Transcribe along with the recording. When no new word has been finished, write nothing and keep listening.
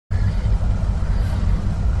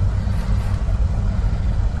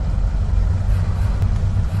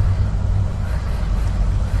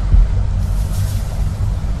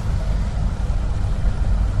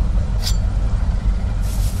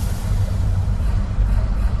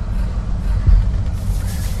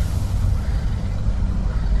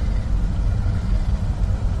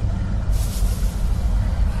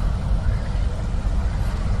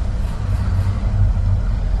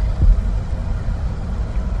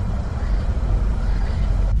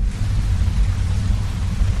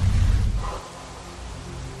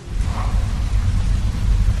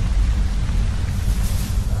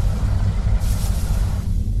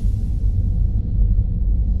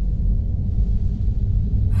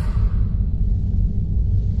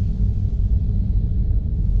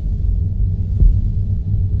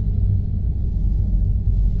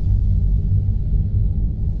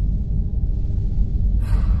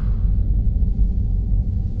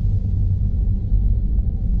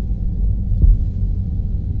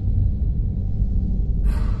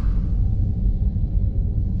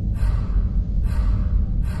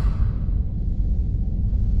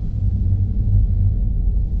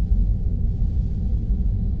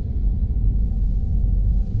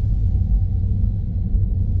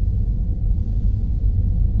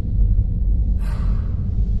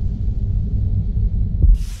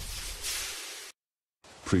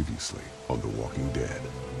Previously on The Walking Dead.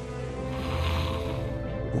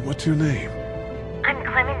 What's your name? I'm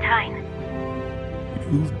Clementine.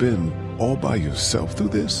 You've been all by yourself through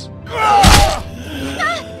this? I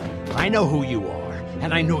know who you are,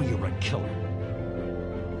 and I know you're a killer.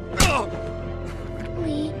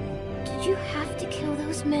 Lee, did you have to kill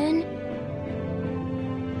those men?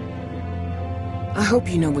 I hope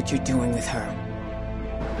you know what you're doing with her.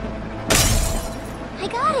 I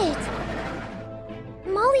got it!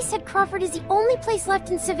 Molly said Crawford is the only place left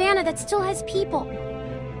in Savannah that still has people.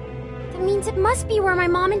 That means it must be where my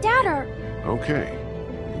mom and dad are. Okay,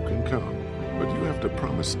 you can come, but you have to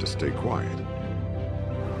promise to stay quiet.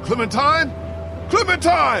 Clementine?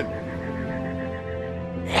 Clementine!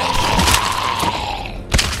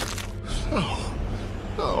 Oh,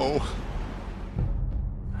 no.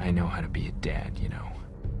 I know how to be a dad, you know.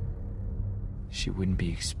 She wouldn't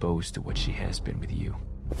be exposed to what she has been with you.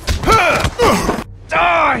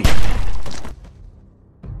 Die!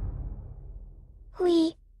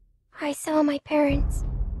 Lee, I saw my parents.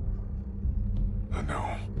 I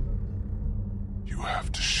know. You have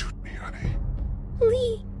to shoot me, honey.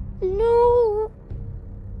 Lee, no.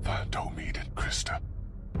 Don't mean it, Krista.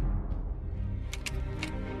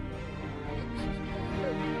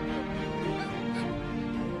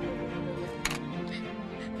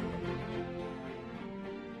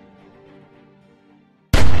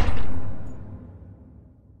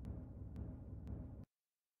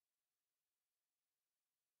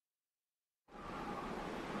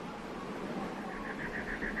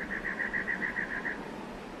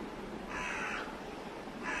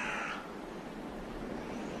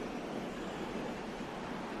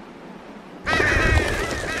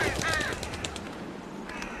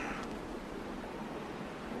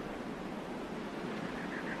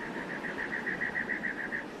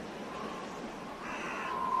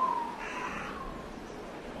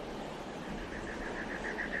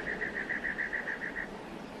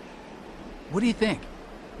 What do you think?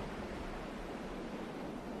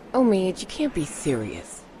 Omid, you can't be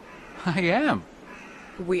serious. I am.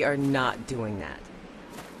 We are not doing that.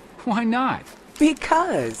 Why not?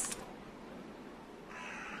 Because.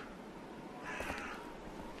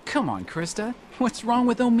 Come on, Krista. What's wrong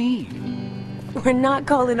with Omid? We're not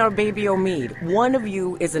calling our baby Omid. One of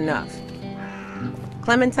you is enough.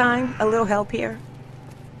 Clementine, a little help here?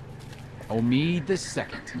 Omid the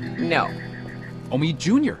second. No. Omid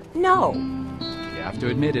Jr. No. You have to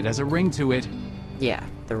admit it has a ring to it. Yeah,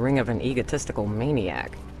 the ring of an egotistical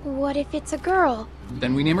maniac. What if it's a girl?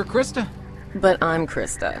 Then we name her Krista. But I'm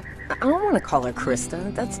Krista. I don't want to call her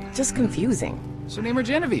Krista. That's just confusing. So name her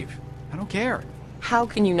Genevieve. I don't care. How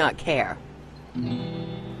can you not care?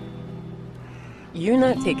 You're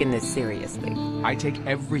not taking this seriously. I take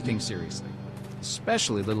everything seriously.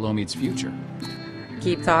 Especially little Omid's future.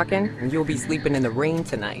 Keep talking, and you'll be sleeping in the rain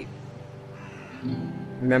tonight.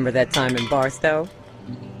 Remember that time in Barstow?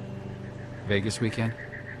 Vegas weekend?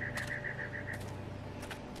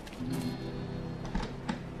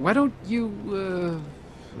 Why don't you,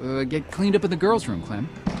 get cleaned up in the girls' room, Clem?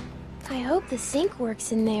 I hope the sink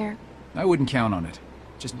works in there. I wouldn't count on it.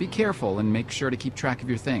 Just be careful and make sure to keep track of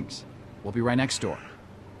your things. We'll be right next door.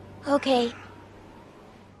 Okay.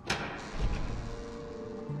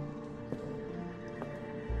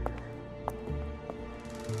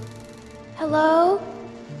 Hello?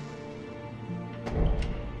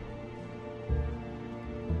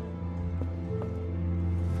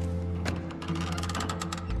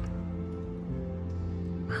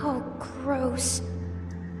 Oh, gross.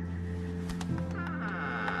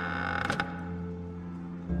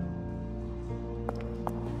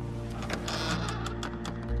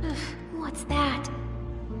 Ugh, what's that?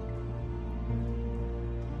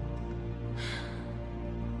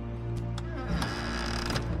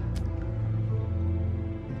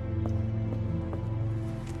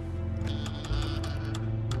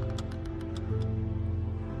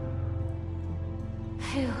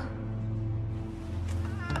 Phew.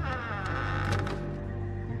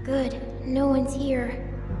 Good, no one's here.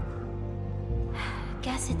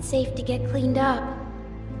 Guess it's safe to get cleaned up.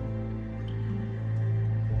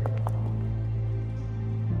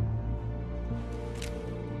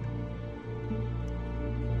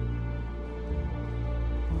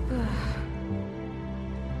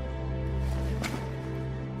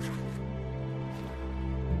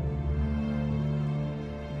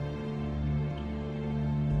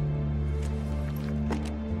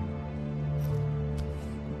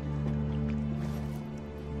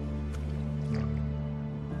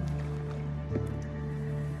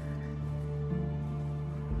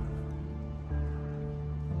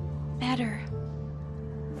 Better.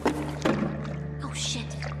 Oh shit.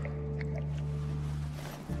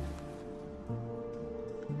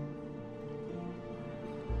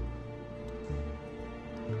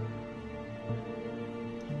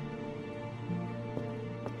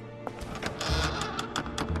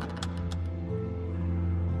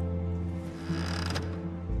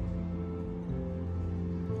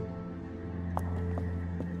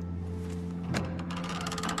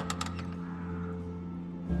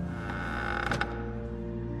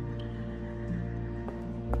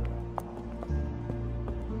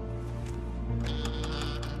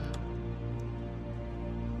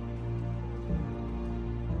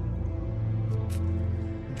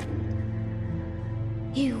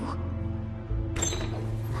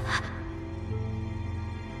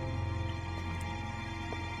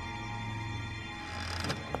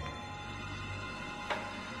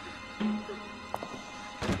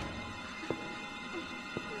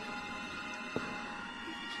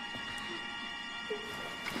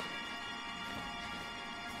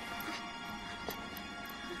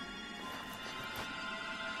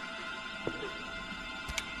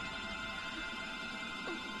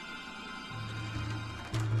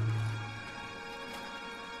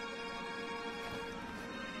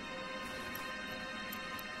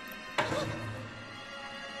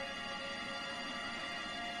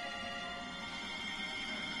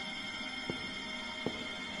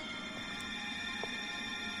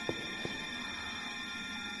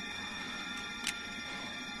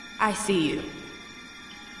 I see you.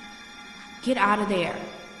 Get out of there.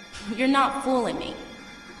 You're not fooling me.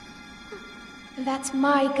 That's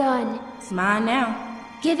my gun. It's mine now.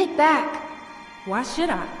 Give it back. Why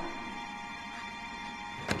should I?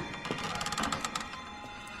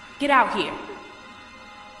 Get out here.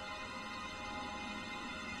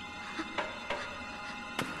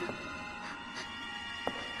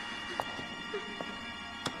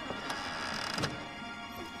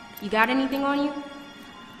 You got anything on you?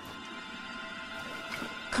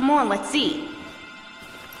 Come on, let's see.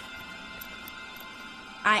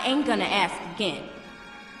 I ain't gonna ask again.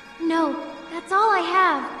 No, that's all I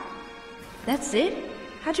have. That's it?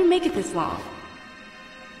 How'd you make it this long?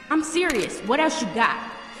 I'm serious. What else you got?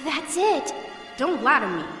 That's it. Don't lie to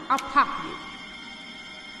me. I'll pop you.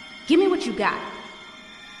 Give me what you got.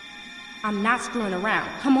 I'm not screwing around.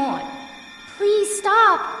 Come on. Please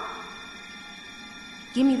stop.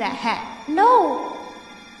 Give me that hat. No.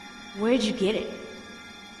 Where'd you get it?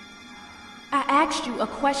 I asked you a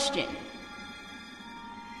question.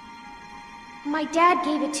 My dad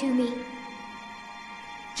gave it to me.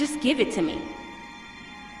 Just give it to me.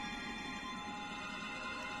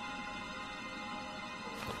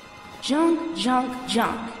 Junk, junk,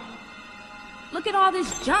 junk. Look at all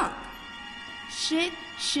this junk. Shit,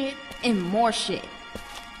 shit, and more shit.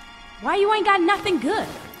 Why you ain't got nothing good?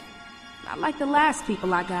 Not like the last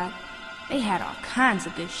people I got. They had all kinds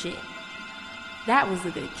of good shit. That was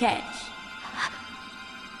a good catch.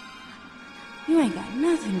 You ain't got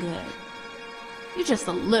nothing good. You just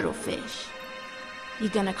a little fish. You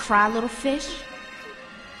gonna cry, little fish?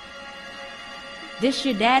 This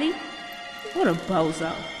your daddy? What a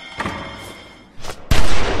bozo.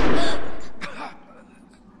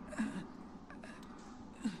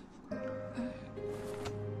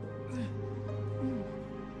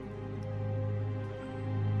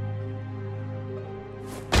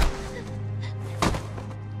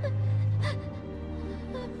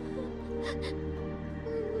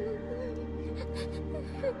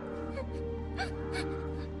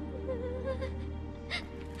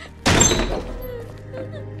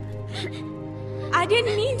 I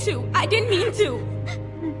didn't mean to. I didn't mean to.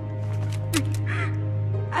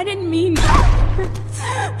 I didn't mean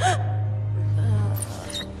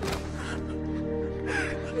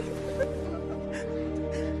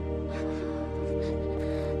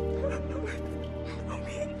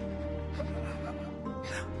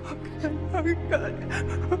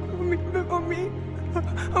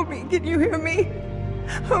Homie, can you hear me?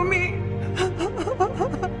 Homie.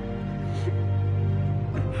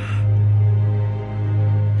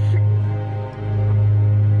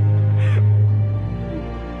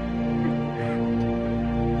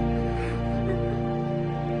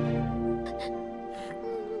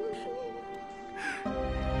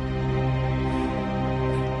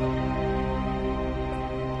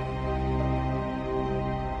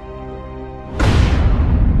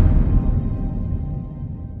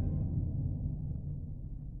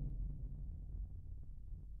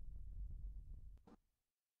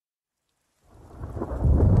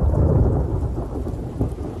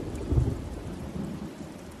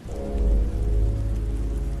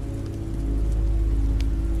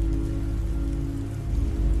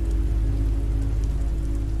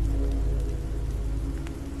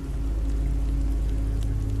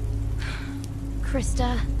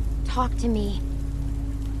 Krista, talk to me.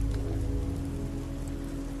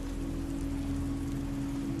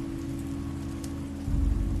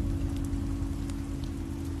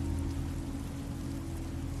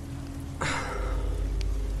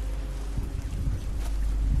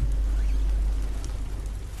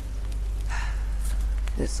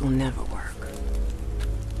 This will never work.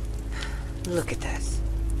 Look at this.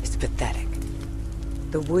 It's pathetic.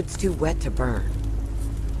 The wood's too wet to burn.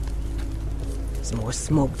 There's more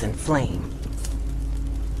smoke than flame.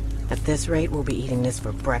 At this rate, we'll be eating this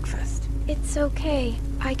for breakfast. It's okay.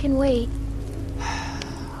 I can wait.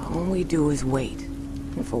 All we do is wait.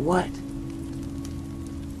 And for what?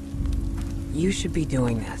 You should be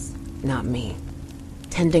doing this, not me.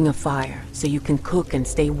 Tending a fire so you can cook and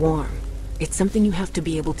stay warm. It's something you have to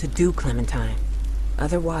be able to do, Clementine.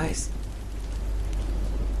 Otherwise...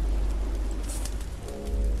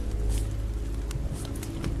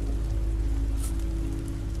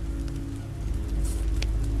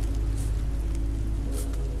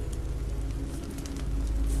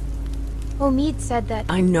 Omid said that...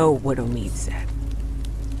 I know what Omid said.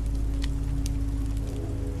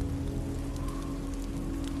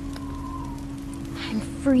 I'm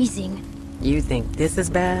freezing. You think this is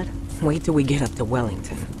bad? Wait till we get up to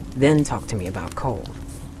Wellington. Then talk to me about cold.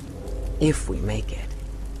 If we make it.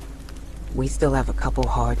 We still have a couple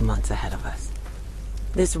hard months ahead of us.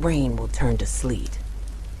 This rain will turn to sleet,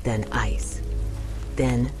 then ice,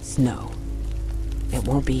 then snow. It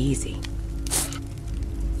won't be easy.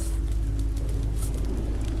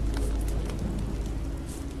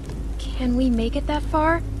 Can we make it that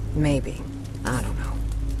far? Maybe. I don't know.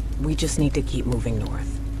 We just need to keep moving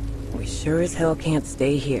north. We sure as hell can't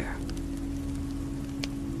stay here.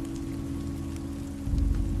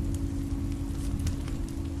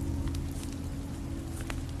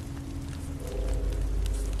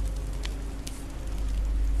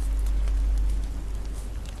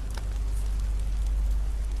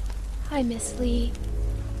 Hi, Miss Lee.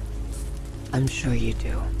 I'm sure you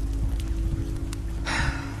do.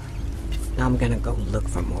 I'm gonna go look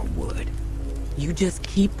for more wood. You just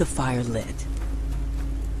keep the fire lit.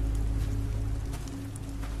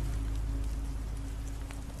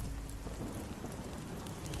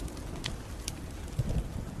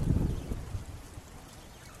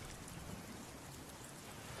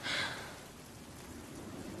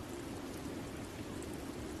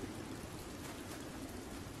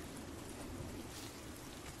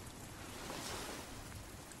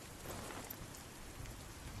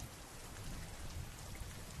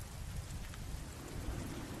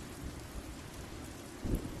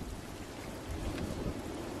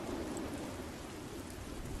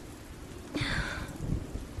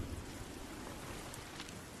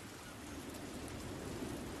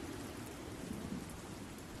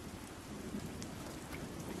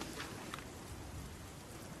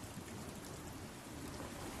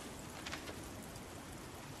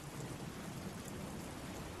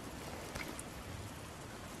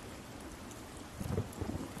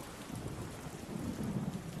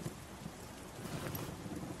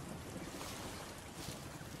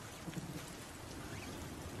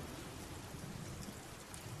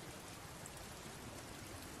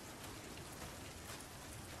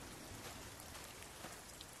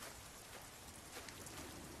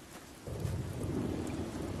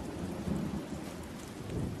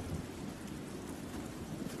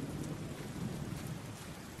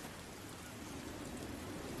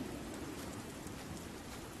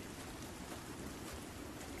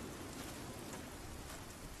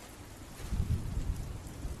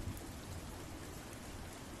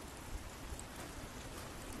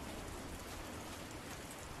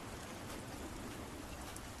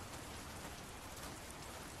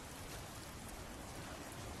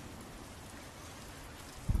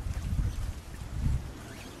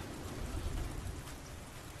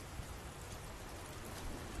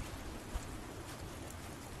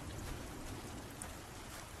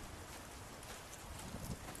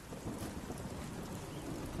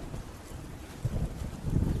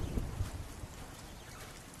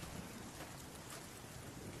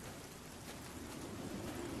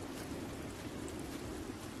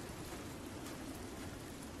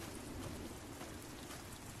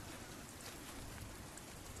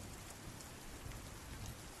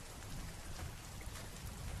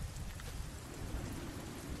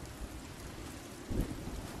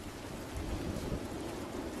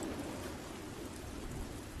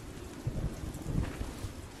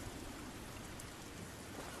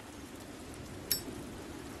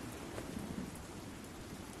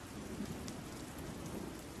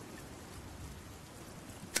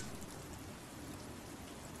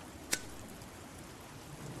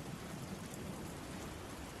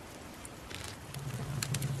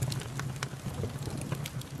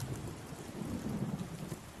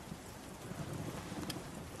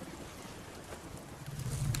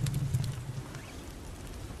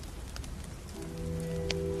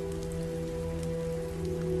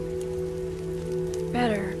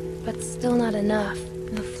 Better, but still not enough.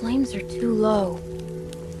 The flames are too low.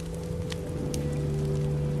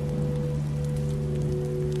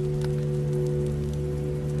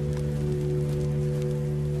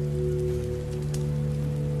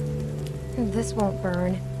 This won't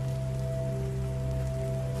burn.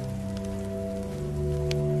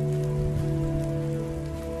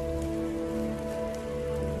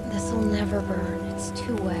 This'll never burn. It's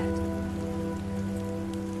too wet.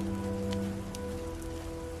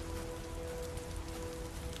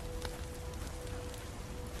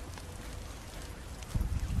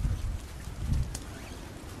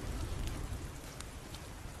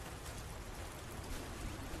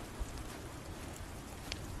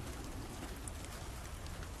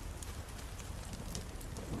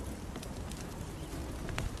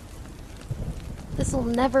 This'll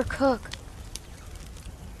never cook.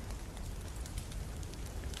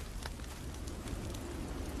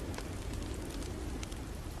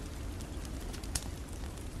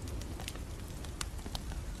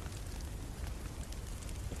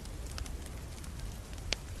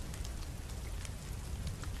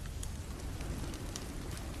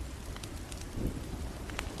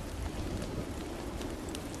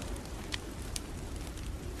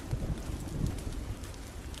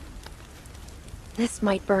 This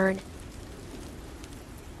might burn.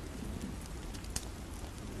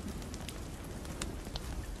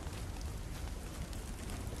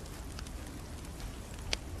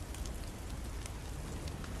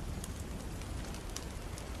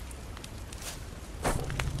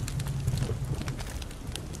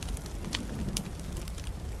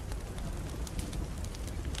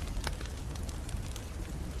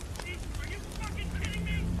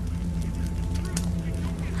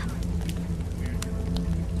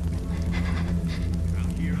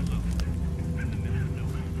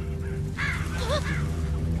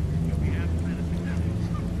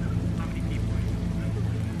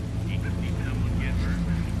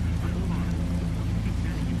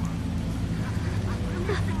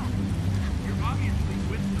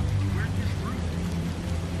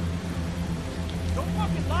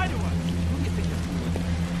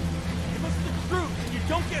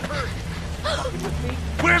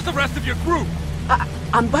 Where's the rest of your group?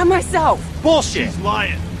 I'm by myself. Bullshit! She's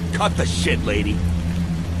lying. Cut the shit, lady.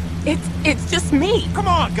 It's just me. Come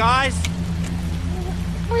on, guys!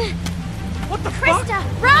 What the fuck? Krista,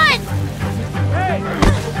 run!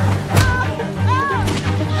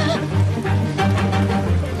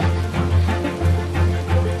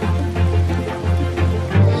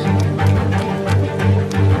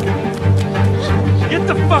 Get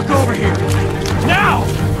the fuck over here! Now!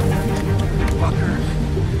 Fucker.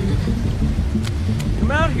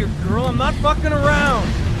 Come out here, girl. I'm not fucking around.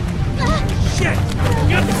 Shit!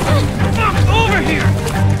 Get the fuck over here!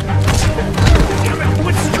 Damn it,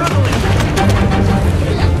 quit struggling!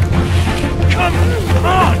 Come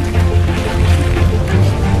on!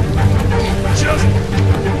 Just...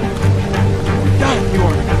 Don't, you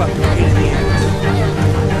fucking pain in the ass.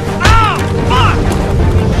 Ow! Fuck!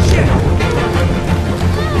 Shit!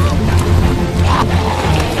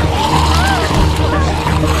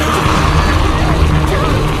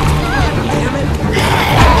 Damn it!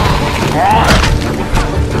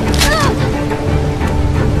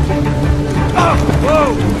 Oh, whoa!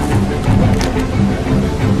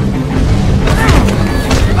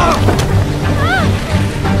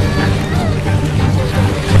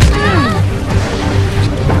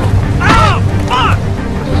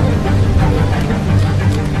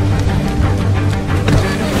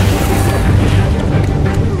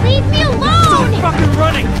 Leave me alone! Stop fucking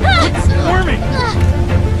running! Quit squirming!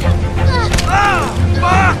 Ah!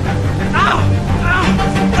 Fuck! Ow! Ow!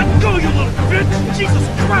 Let go, you little bitch! Jesus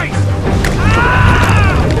Christ! Ah!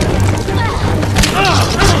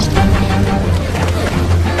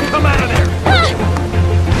 Come out of there!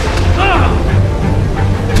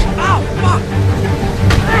 Ow! Fuck!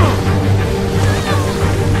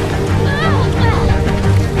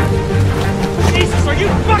 Jesus, are you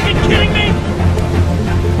fucking kidding me?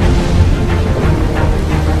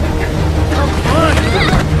 Come on!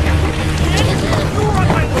 You were on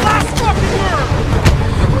my last fucking word!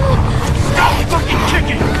 Stop fucking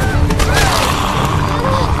kicking!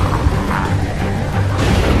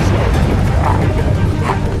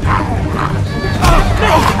 Oh,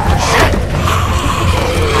 no! Shit!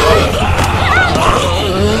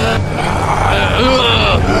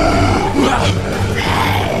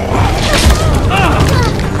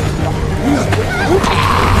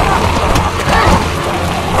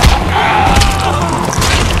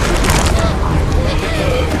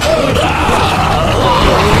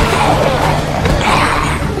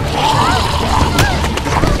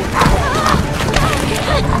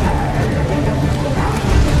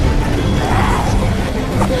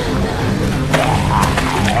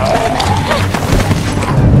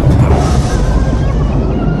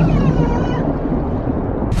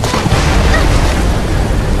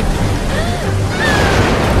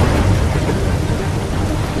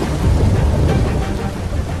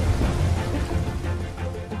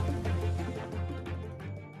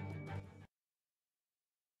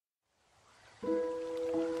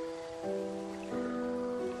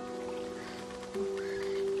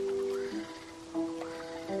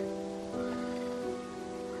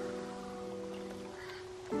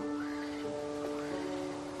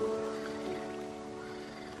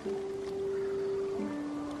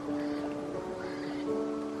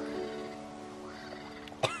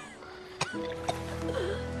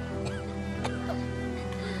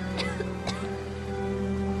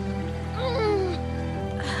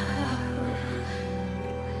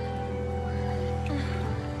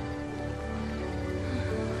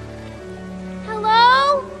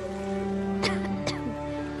 Hello?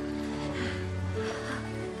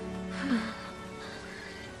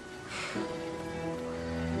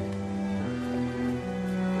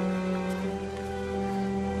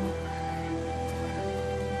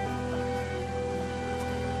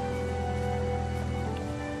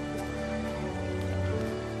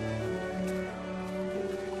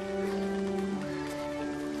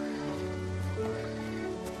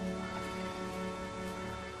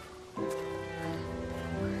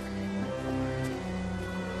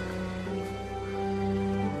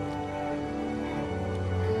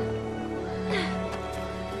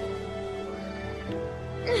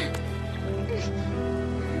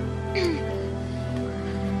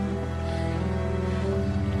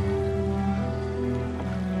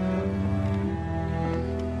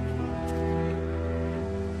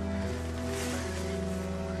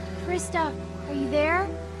 Krista, are you there?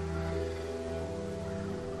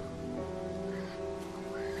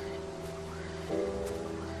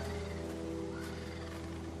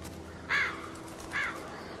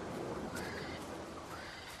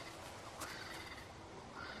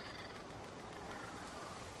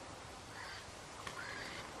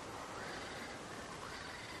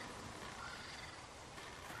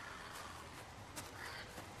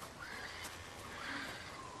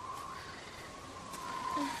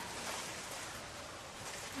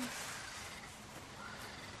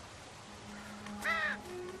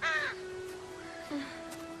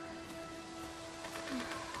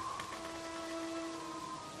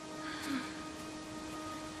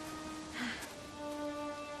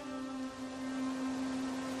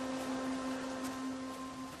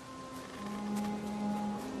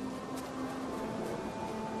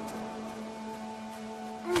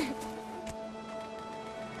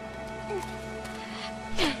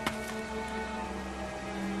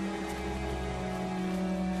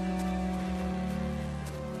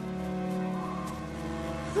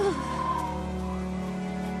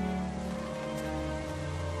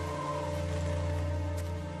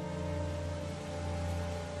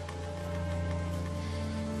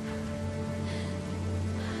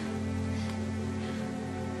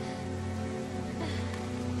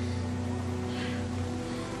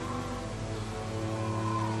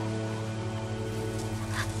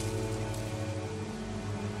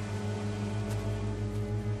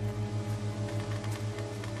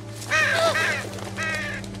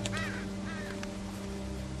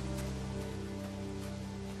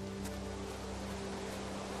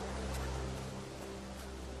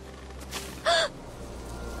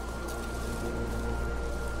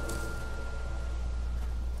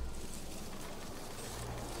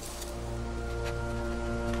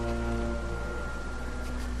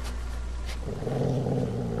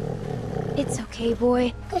 It's okay,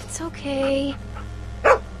 boy. It's okay.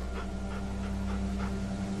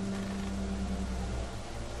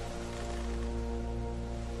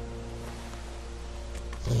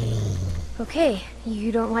 Okay,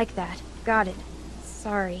 you don't like that. Got it.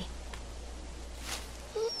 Sorry.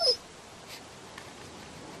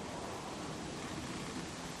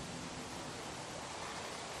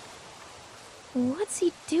 What's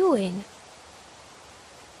he doing?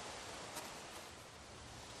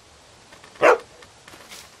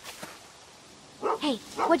 Hey,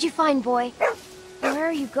 what'd you find, boy? Where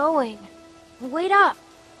are you going? Wait up!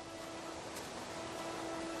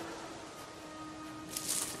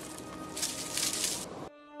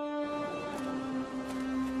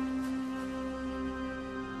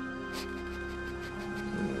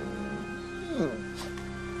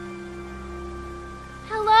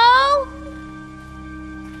 Hello?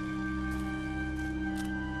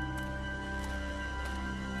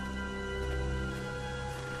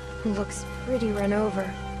 Looks pretty run over,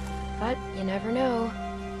 but you never know.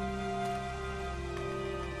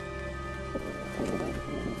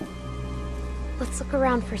 Let's look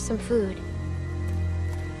around for some food.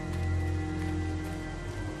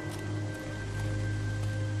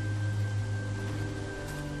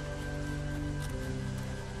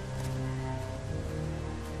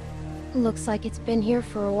 Looks like it's been here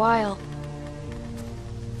for a while.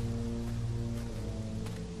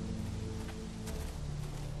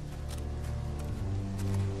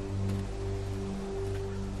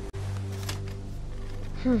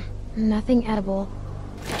 Nothing edible.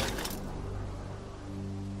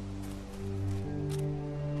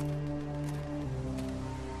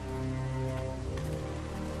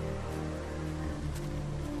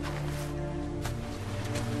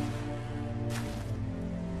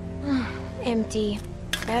 Empty.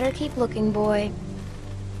 Better keep looking, boy.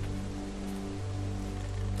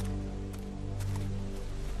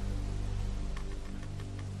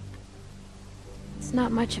 It's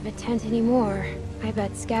not much of a tent anymore. I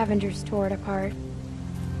bet scavengers tore it apart.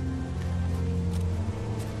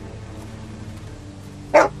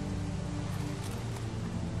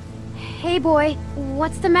 Hey, boy.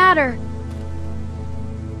 What's the matter?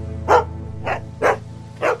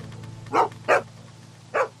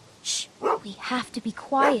 Shh. We have to be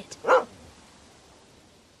quiet.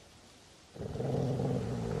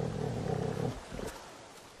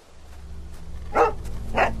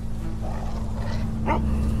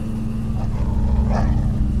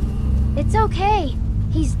 It's okay.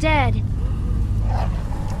 He's dead.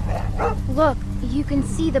 Look, you can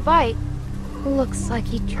see the bite. Looks like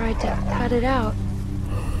he tried to cut it out.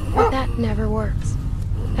 But that never works.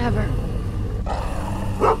 Ever.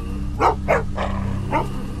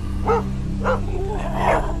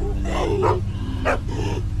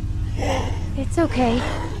 It's okay.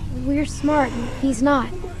 We're smart, and he's not.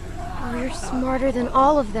 We're smarter than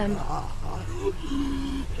all of them.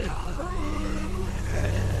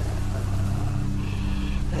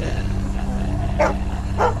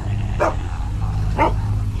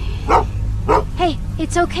 Hey,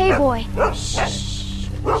 it's okay, boy. Shh.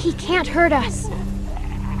 He can't hurt us.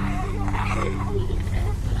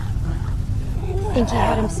 Think he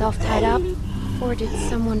had himself tied up? Or did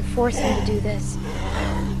someone force him to do this?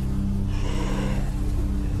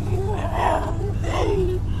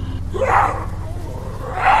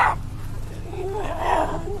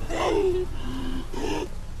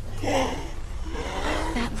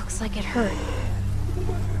 That looks like it hurt.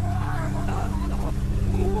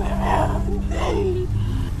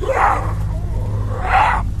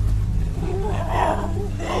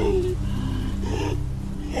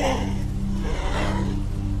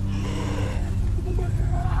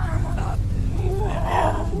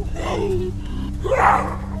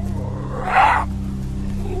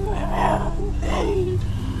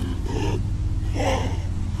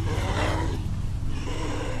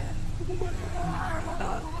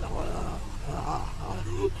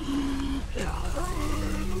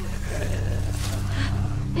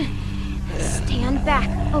 Stand back,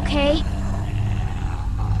 okay?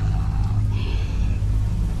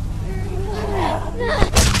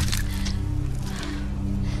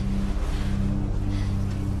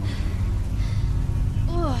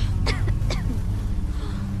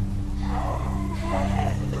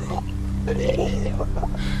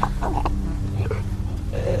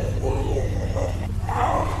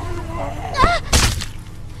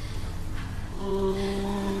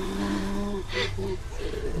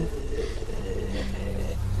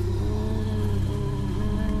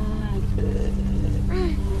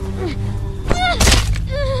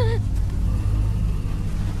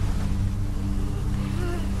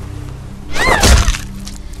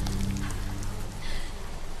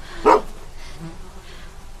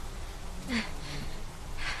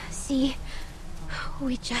 See,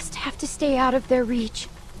 we just have to stay out of their reach.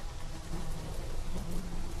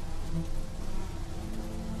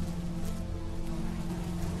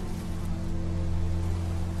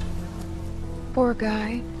 Poor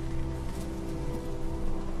guy.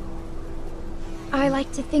 I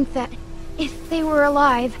like to think that if they were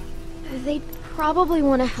alive, they'd probably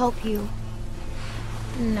want to help you.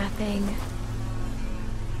 Nothing.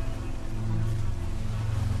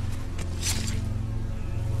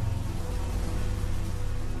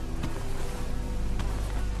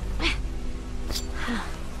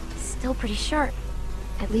 Still pretty sharp.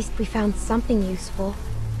 At least we found something useful.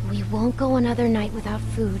 We won't go another night without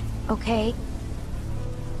food, okay?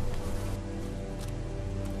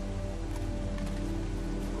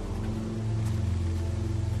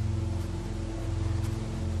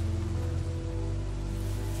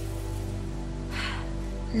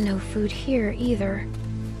 No food here either.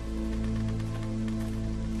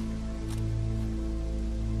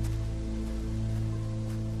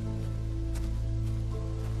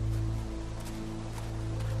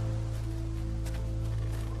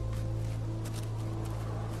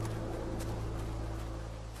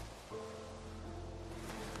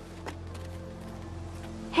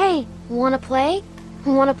 Hey, wanna play?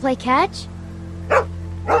 Wanna play catch?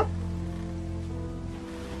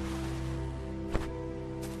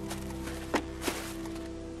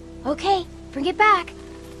 Okay, bring it back.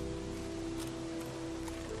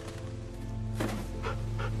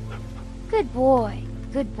 Good boy,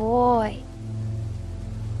 good boy.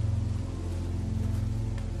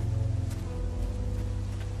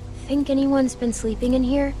 Think anyone's been sleeping in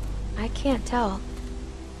here? I can't tell.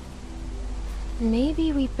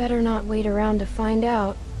 Maybe we better not wait around to find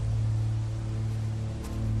out.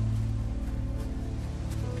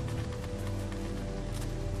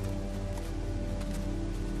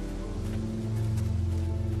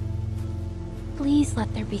 Please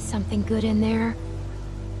let there be something good in there.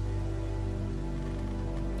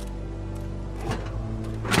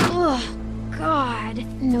 Ugh, God.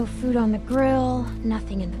 No food on the grill,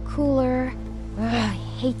 nothing in the cooler. Ugh, I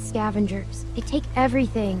hate scavengers. They take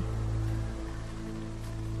everything.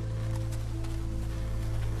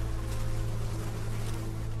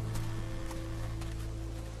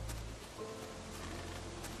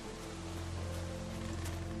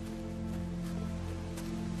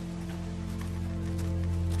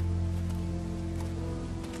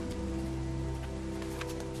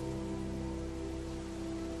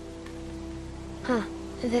 Huh.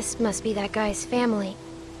 This must be that guy's family.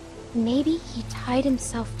 Maybe he tied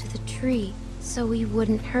himself to the tree so we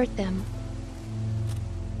wouldn't hurt them.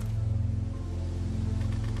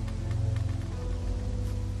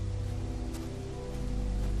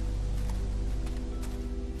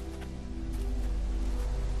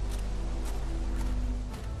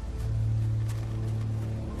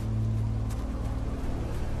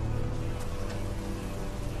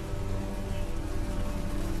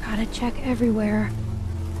 Gotta check everywhere.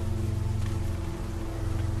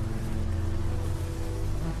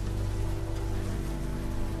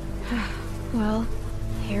 Well,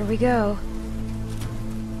 here we go.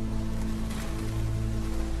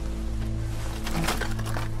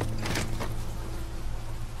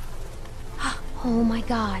 Oh my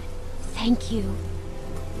god. Thank you.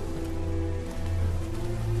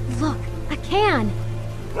 Look, a can!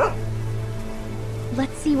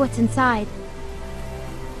 Let's see what's inside.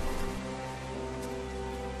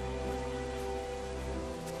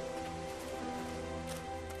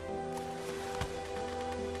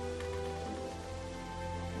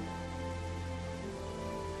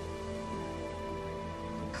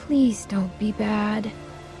 Please don't be bad.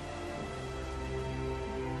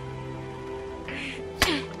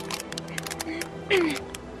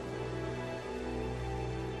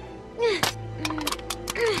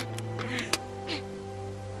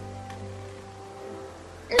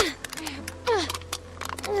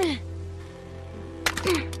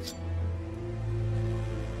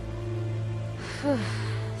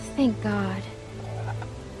 Thank God.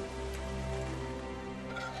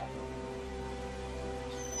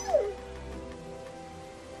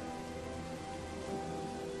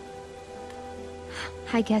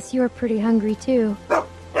 I guess you're pretty hungry too.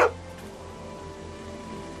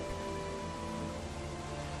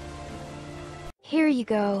 Here you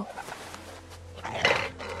go.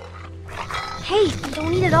 Hey,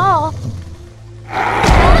 don't eat it all.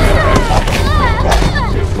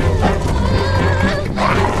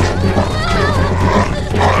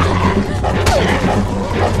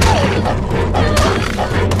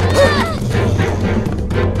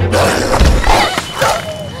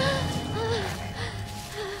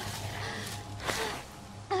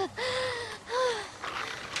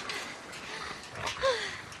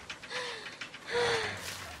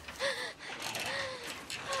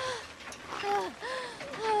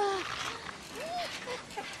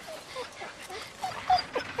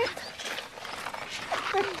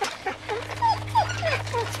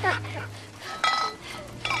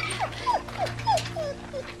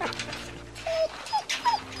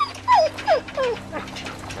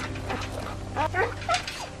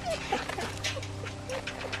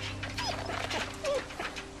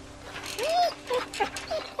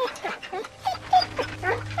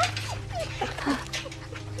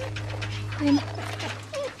 I'm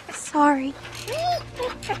sorry.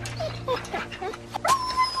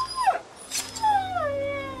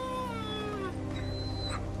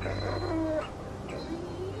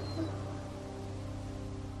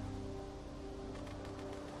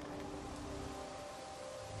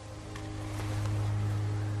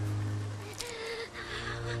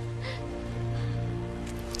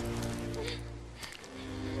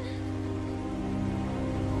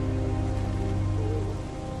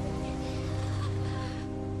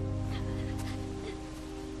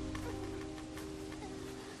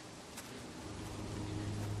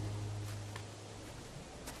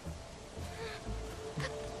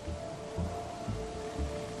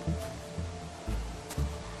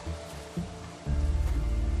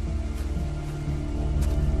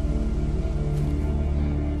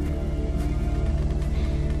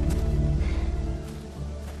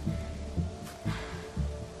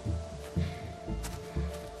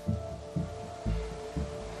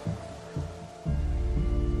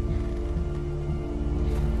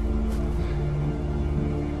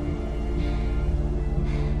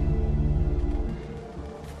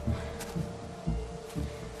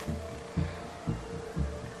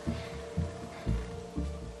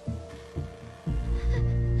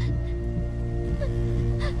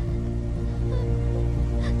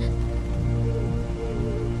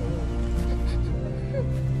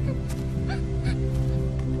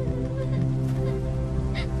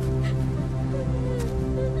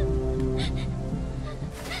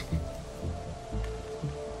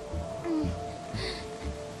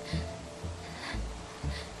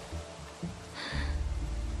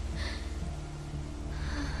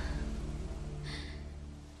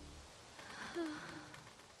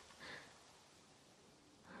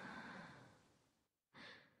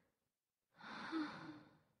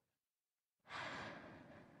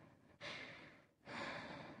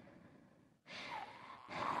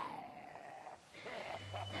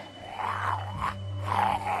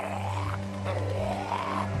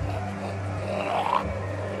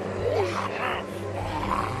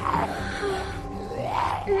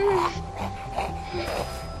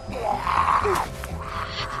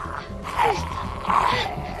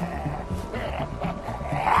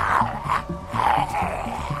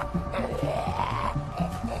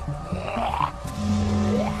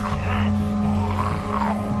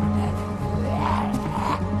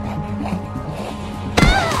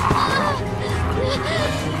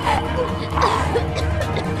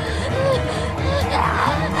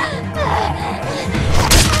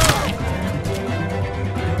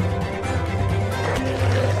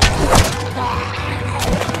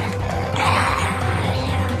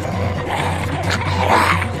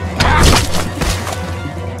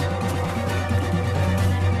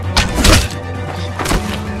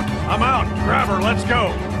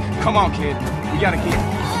 Come on, kid. We gotta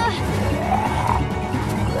get...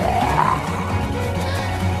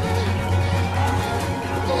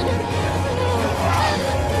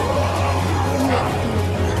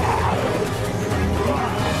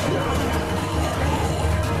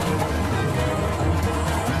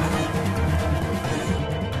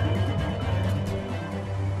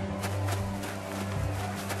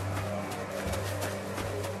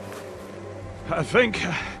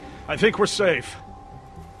 I think we're safe.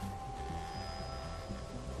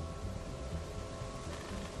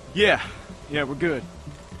 Yeah, we're good.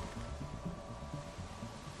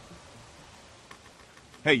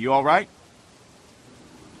 Hey, you all right?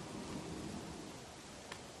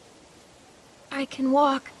 I can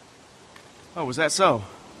walk. Oh, was that so?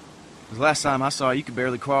 'Cause last time I saw you, you could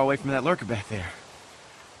barely crawl away from that lurker back there.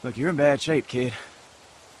 Look, you're in bad shape, kid.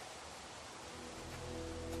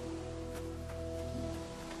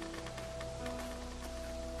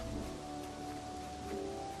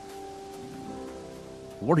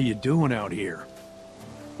 What are you doing out here?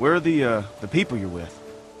 Where are the people you're with?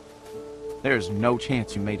 There's no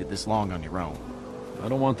chance you made it this long on your own. I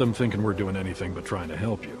don't want them thinking we're doing anything but trying to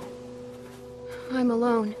help you. I'm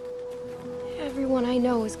alone. Everyone I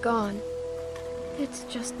know is gone. It's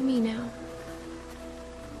just me now.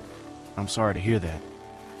 I'm sorry to hear that.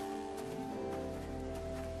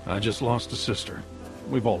 I just lost a sister.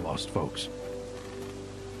 We've all lost folks.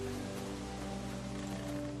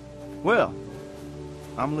 Well,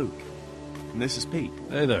 I'm Luke, and this is Pete.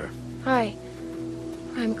 Hey there. Hi.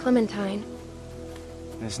 I'm Clementine.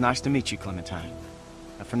 And it's nice to meet you, Clementine.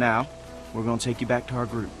 For now, we're gonna take you back to our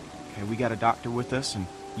group. Okay, we got a doctor with us, and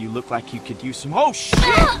you look like you could use some... Oh, shit!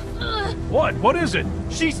 What? What is it?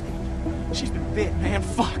 She's been bit, man.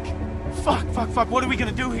 Fuck. What are we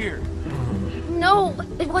gonna do here? No,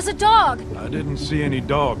 it was a dog. I didn't see any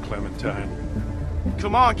dog, Clementine.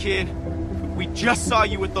 Come on, kid. We just saw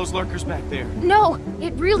you with those lurkers back there. No,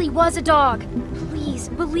 it really was a dog. Please,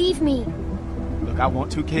 believe me. Look, I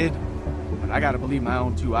want to, kid, but I gotta believe my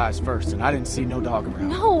own two eyes first, and I didn't see no dog around.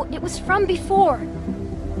 No, it was from before.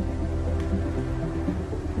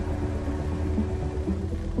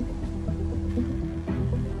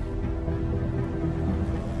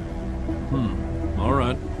 All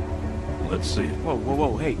right. Let's see it.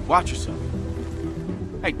 Whoa, hey, watch yourself.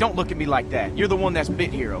 Hey, don't look at me like that. You're the one that's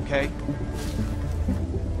bit here, okay?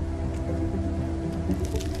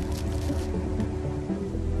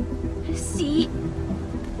 See?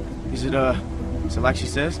 Is it like she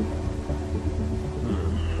says?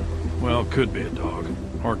 Well, it could be a dog.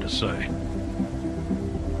 Hard to say.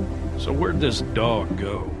 So where'd this dog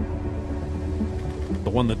go? The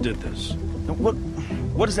one that did this?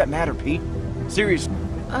 What does that matter, Pete? Seriously.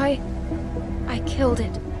 I killed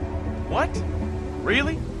it. What?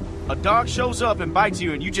 Really? A dog shows up and bites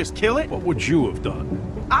you and you just kill it? What would you have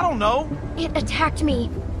done? I don't know. It attacked me.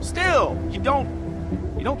 Still, you don't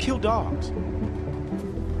kill dogs.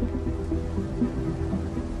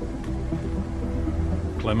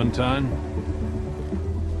 Clementine?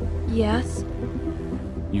 Yes?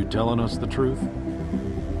 You telling us the truth?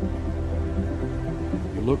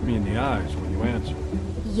 You looked me in the eyes when you answered.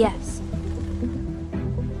 Yes.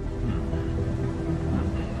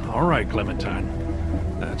 All right, Clementine.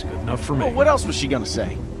 That's good enough for me. Well, what else was she gonna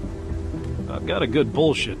say? I've got a good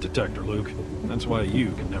bullshit detector, Luke. That's why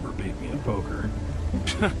you can never beat me at poker.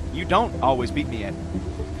 You don't always beat me at it.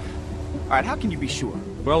 All right, how can you be sure?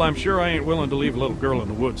 Well, I'm sure I ain't willing to leave a little girl in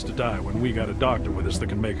the woods to die when we got a doctor with us that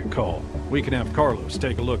can make a call. We can have Carlos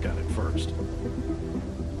take a look at it first.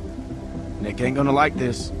 Nick ain't gonna like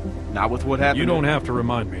this. Not with what happened. You don't have to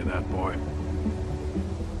remind me of that, boy.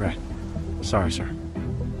 Right. Sorry, sir.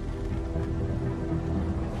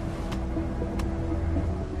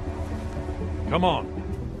 Come on.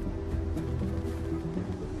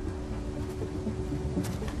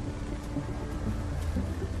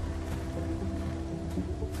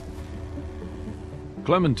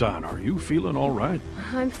 Clementine, are you feeling all right?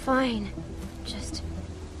 I'm fine. Just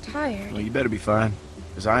tired. Well, you better be fine,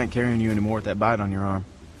 because I ain't carrying you anymore with that bite on your arm.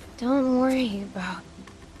 Don't worry about...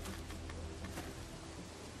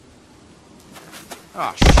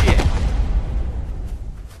 Oh, shit!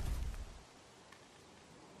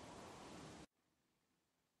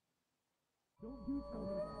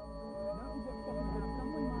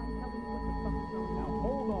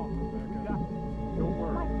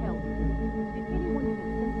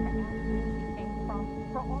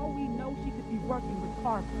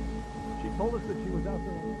 She told us that she was out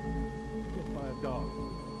there hit by a dog.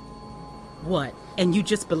 What? And you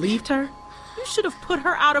just believed her? You should have put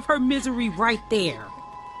her out of her misery right there.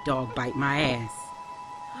 Dog bite my ass.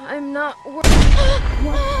 I'm not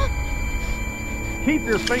What? Keep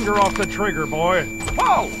your finger off the trigger, boy.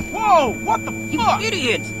 Whoa! Whoa! What the fuck? You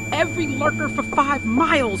idiot! Every lurker for 5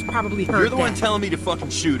 miles probably heard You're the that. one telling me to fucking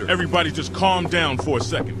shoot her. Everybody just calm down for a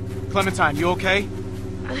second. Clementine, you okay?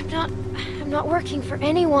 I'm not working for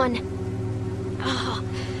anyone. Oh,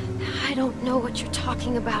 I don't know what you're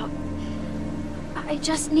talking about. I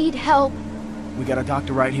just need help. We got a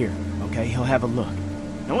doctor right here, okay? He'll have a look.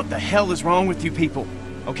 Now what the hell is wrong with you people?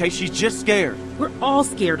 Okay, she's just scared. We're all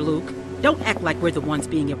scared, Luke. Don't act like we're the ones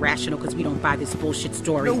being irrational because we don't buy this bullshit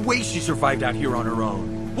story. No way she survived out here on her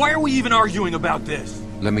own. Why are we even arguing about this?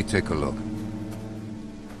 Let me take a look.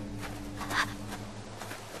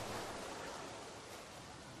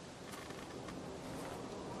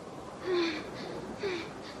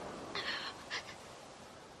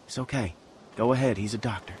 It's okay. Go ahead, he's a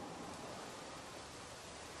doctor.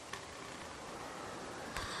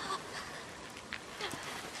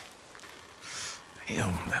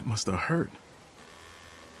 Damn, that must have hurt.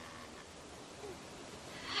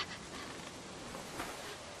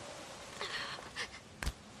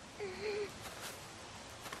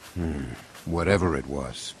 Whatever it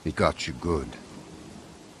was, it got you good.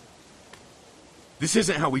 This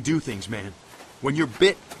isn't how we do things, man. When you're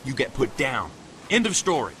bit, you get put down. End of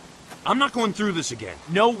story. I'm not going through this again.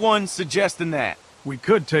 No one's suggesting that. We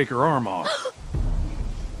could take her arm off.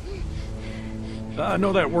 I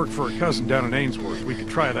know that worked for a cousin down in Ainsworth. We could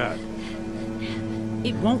try that.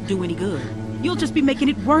 It won't do any good. You'll just be making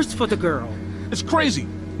it worse for the girl. It's crazy.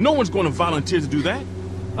 No one's going to volunteer to do that.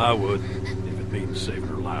 I would, if it means saving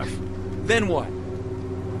her life. Then what?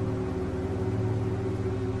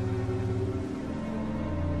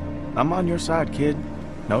 I'm on your side, kid.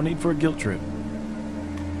 No need for a guilt trip.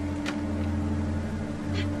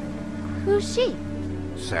 Who's she?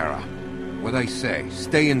 Sarah, what I say,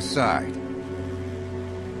 stay inside.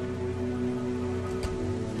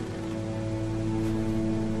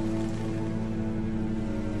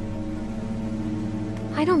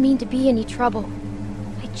 I don't mean to be any trouble.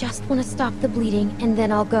 I just want to stop the bleeding, and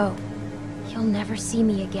then I'll go. You'll never see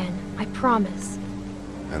me again, I promise.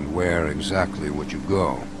 And where exactly would you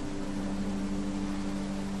go?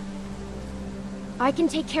 I can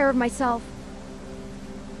take care of myself.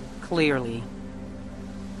 Clearly.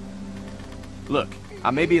 Look,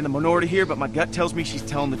 I may be in the minority here, but my gut tells me she's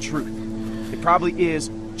telling the truth. It probably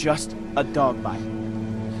is just a dog bite.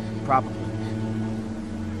 Probably.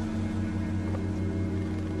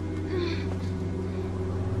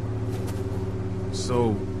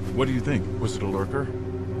 So, what do you think? Was it a lurker?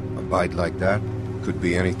 A bite like that could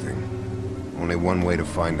be anything. Only one way to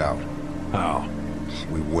find out. How?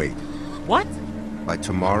 We wait. What? By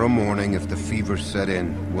tomorrow morning, if the fever set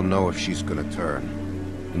in, we'll know if she's gonna turn.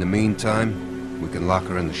 In the meantime, we can lock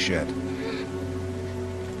her in the shed.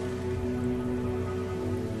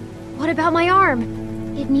 What about my arm?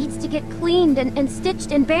 It needs to get cleaned and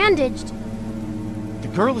stitched and bandaged. The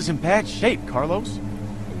girl is in bad shape, Carlos.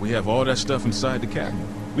 We have all that stuff inside the cabin.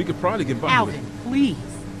 We could probably get by with Alvin, it. please.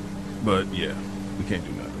 But yeah, we can't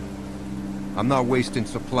do nothing. I'm not wasting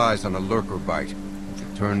supplies on a lurker bite. If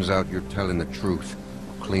it turns out you're telling the truth,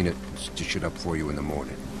 I'll clean it and stitch it up for you in the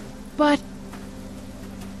morning. But...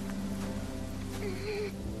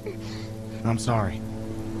 I'm sorry.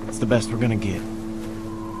 It's the best we're gonna get.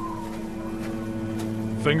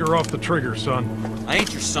 Finger off the trigger, son. I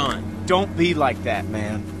ain't your son. Don't be like that,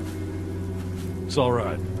 man. It's all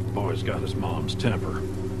right. Boy's got his mom's temper.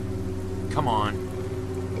 Come on.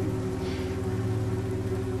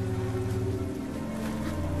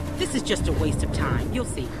 This is just a waste of time, you'll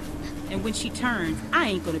see. And when she turns, I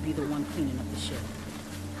ain't gonna be the one cleaning up the shit.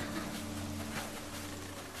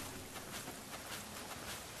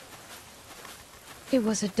 It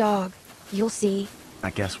was a dog. You'll see. I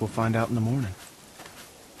guess we'll find out in the morning.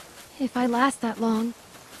 If I last that long,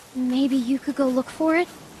 maybe you could go look for it?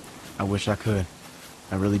 I wish I could.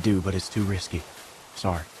 I really do, but it's too risky.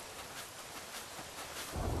 Sorry.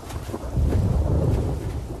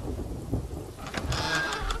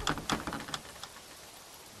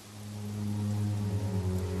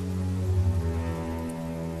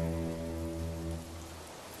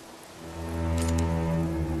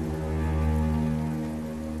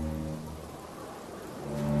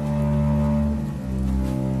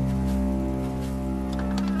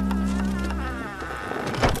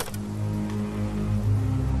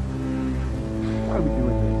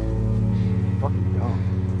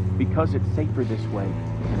 Because it's safer this way,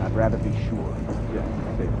 and I'd rather be sure. Yeah,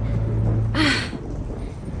 safer.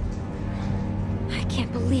 I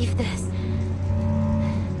can't believe this.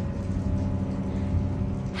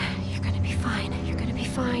 You're gonna be fine. You're gonna be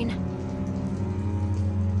fine.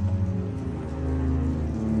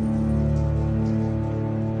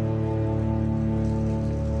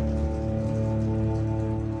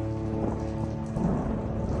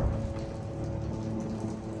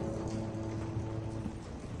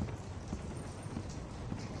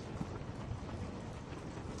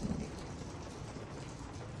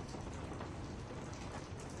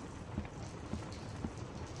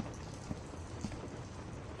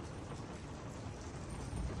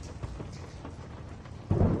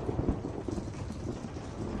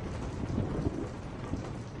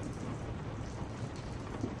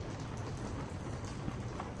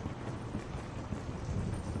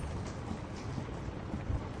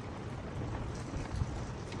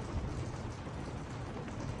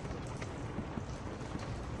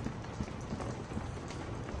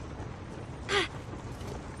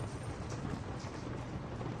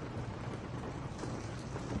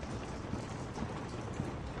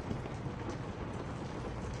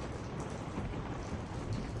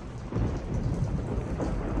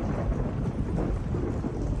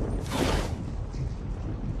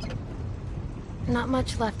 Not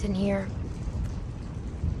much left in here.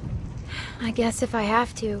 I guess if I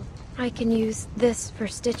have to, I can use this for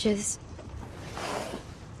stitches.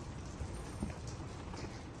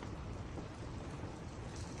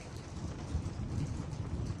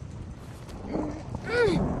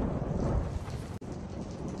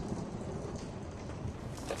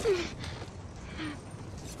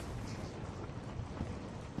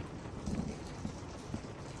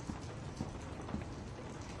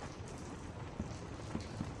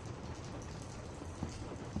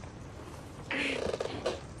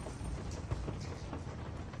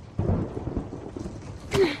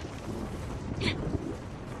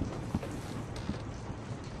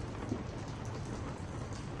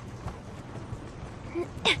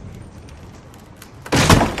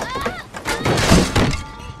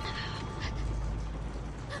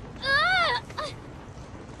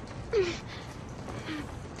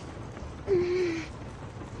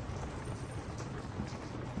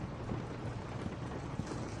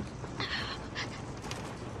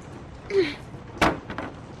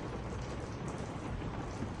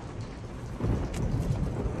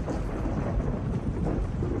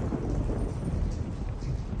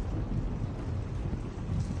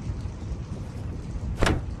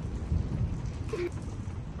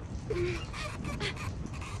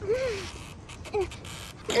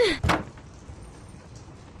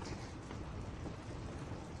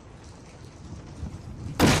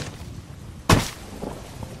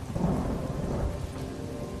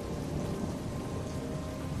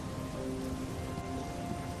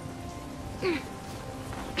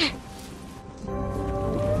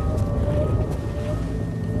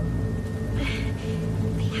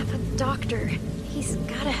 He's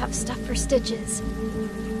gotta have stuff for stitches.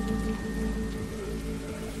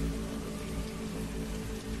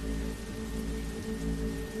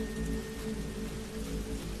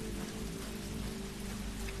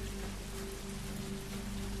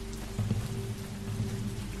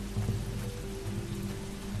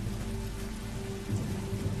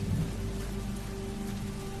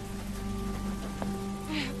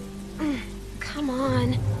 Come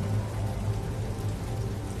on.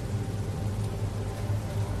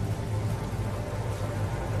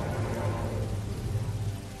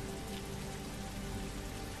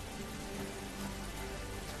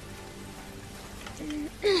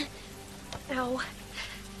 Ow.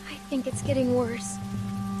 I think it's getting worse.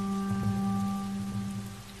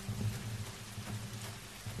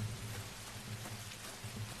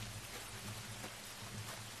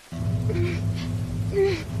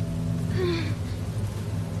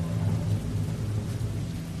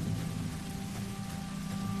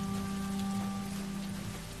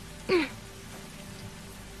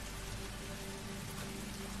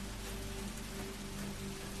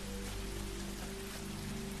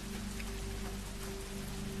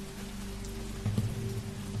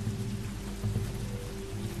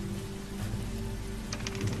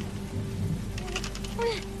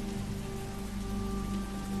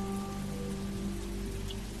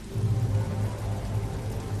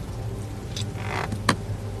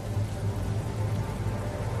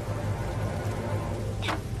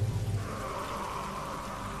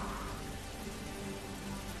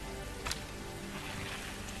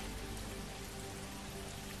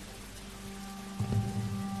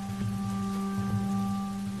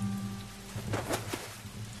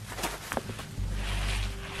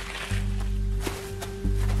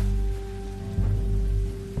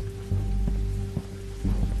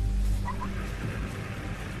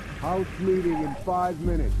 House meeting in 5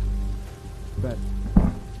 minutes. That's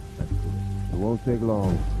good. It won't take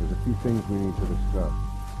long. There's a few things we need to discuss.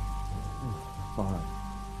 Fine.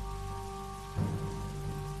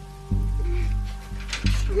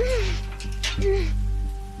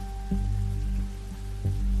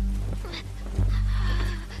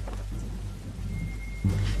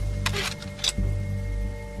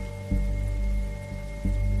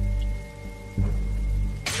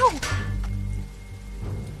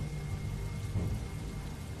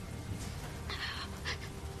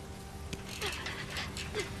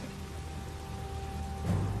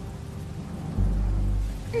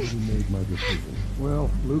 You made my decision. Well,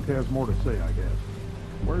 Luke has more to say, I guess.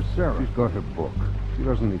 Where's Sarah? She's got her book. She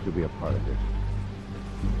doesn't need to be a part of this.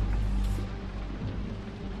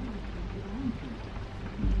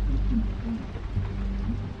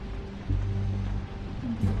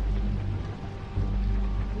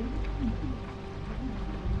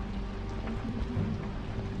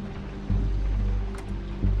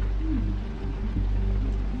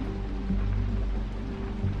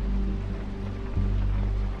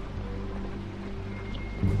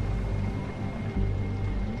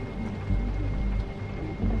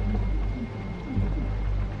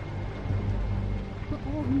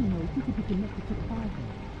 She could be connected to the fire.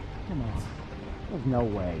 Come on. There's no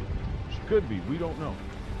way. She could be, we don't know.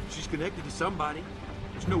 She's connected to somebody.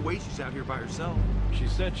 There's no way she's out here by herself. She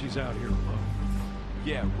said she's out here alone.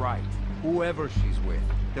 Yeah, right. Whoever she's with,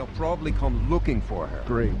 they'll probably come looking for her.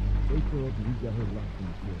 Great. They said we got her locked in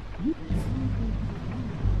the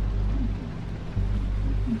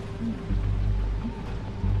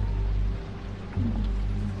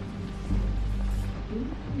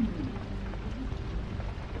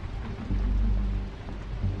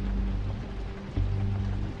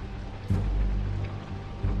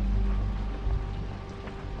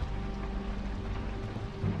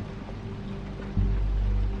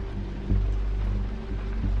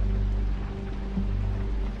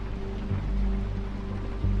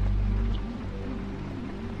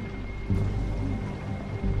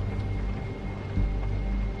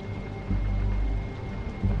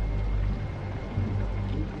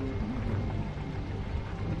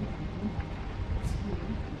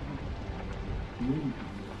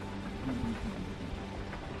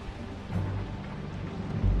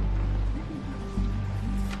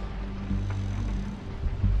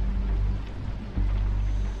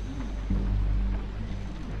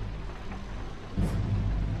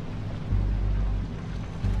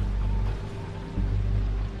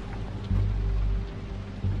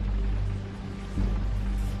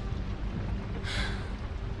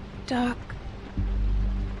Doc.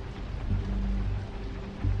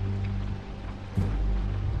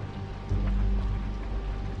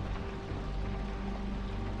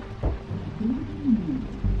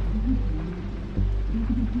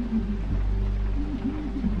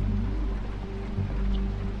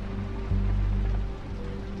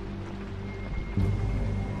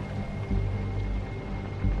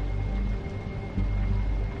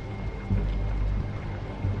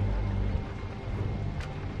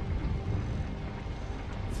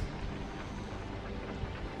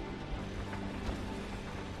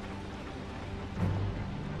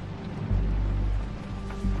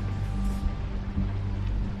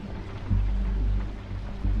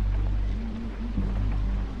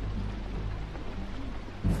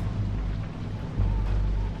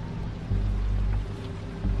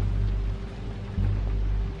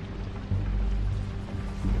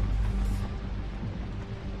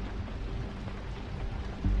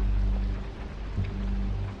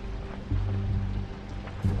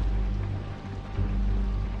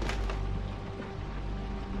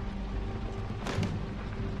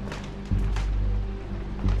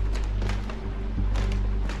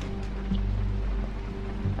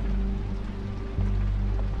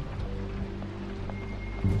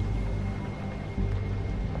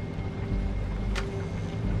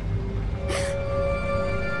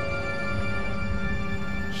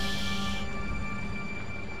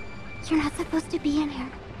 You're not supposed to be in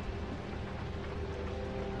here.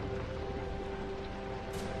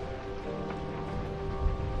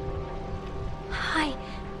 Hi.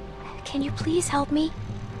 Can you please help me?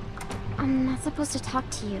 I'm not supposed to talk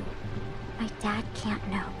to you. My dad can't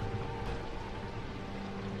know.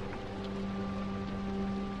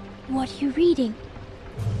 What are you reading?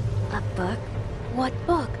 A book? What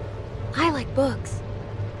book? I like books.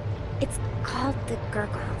 It's called The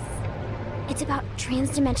Gurgles. It's about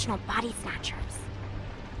transdimensional body snatchers.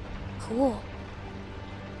 Cool.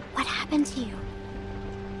 What happened to you?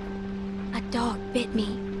 A dog bit me.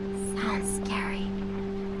 Sounds scary.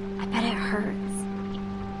 I bet it hurts.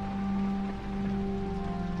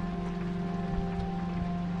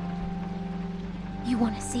 You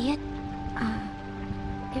want to see it?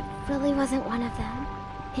 It really wasn't one of them.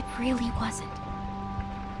 It really wasn't.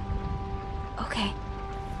 Okay.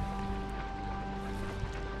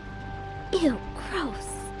 Ew, gross.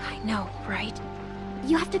 I know, right?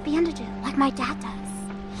 You have to bandage it, like my dad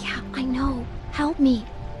does. Yeah, I know. Help me.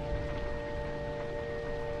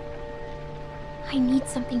 I need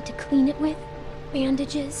something to clean it with.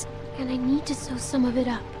 Bandages. And I need to sew some of it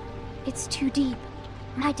up. It's too deep.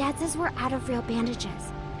 My dad says we're out of real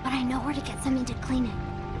bandages, but I know where to get something to clean it.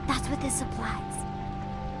 That's what this supplies.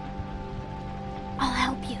 I'll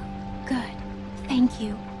help you. Good. Thank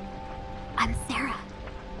you. I'm Sarah.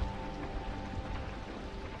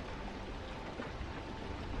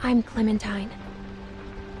 I'm Clementine.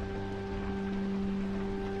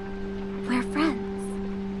 We're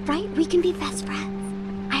friends, right? We can be best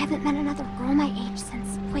friends. I haven't met another girl my age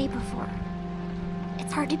since way before.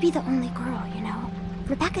 It's hard to be the only girl, you know?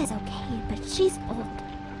 Rebecca's okay, but she's old.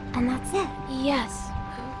 And that's it. Yes,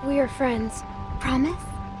 we are friends. Promise?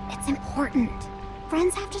 It's important.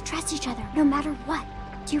 Friends have to trust each other, no matter what.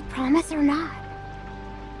 Do you promise or not?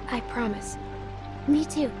 I promise. Me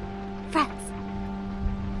too. Friends.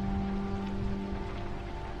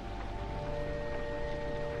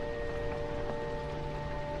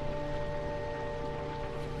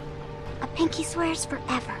 Pinky swears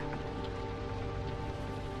forever.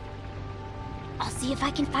 I'll see if I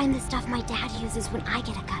can find the stuff my dad uses when I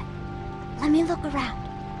get a cut. Let me look around.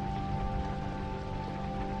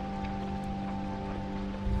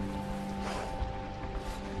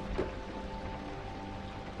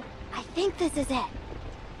 I think this is it.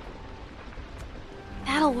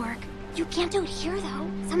 That'll work. You can't do it here,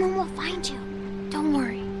 though. Someone will find you. Don't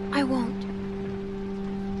worry, I won't.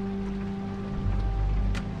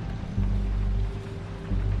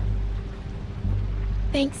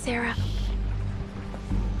 Thanks, Sarah.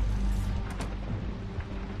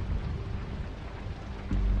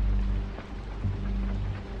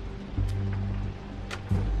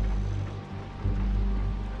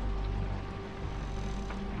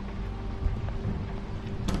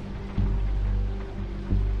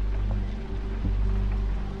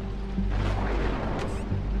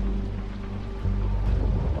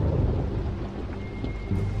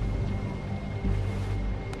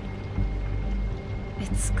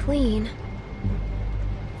 It's clean.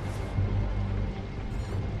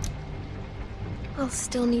 I'll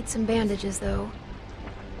still need some bandages, though.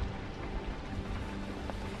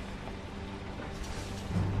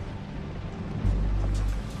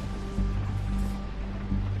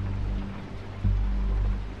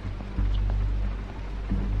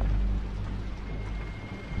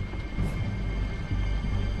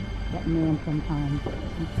 That man sometimes.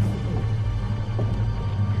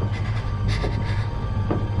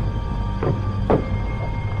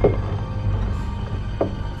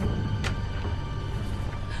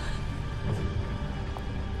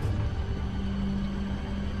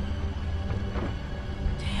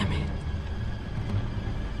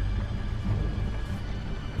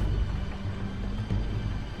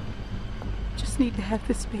 Need to have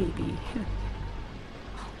this baby.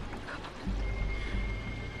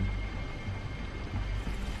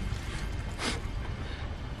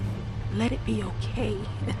 Let it be okay,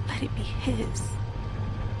 and let it be his.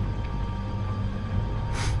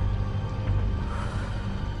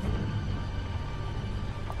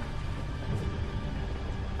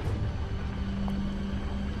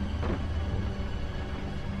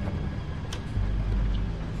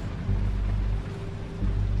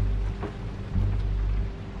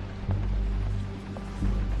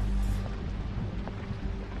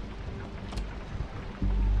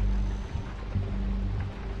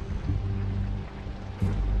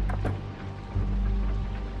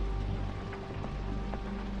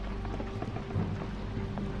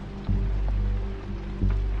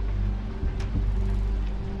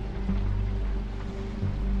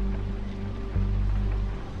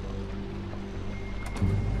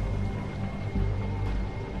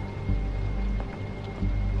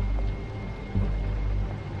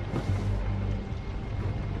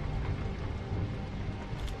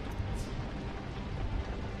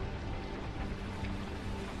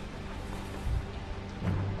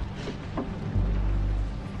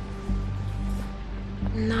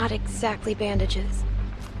 Not exactly bandages,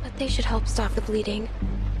 but they should help stop the bleeding.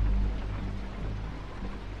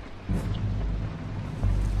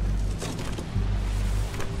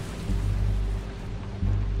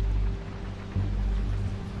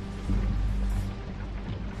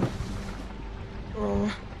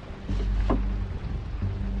 Oh.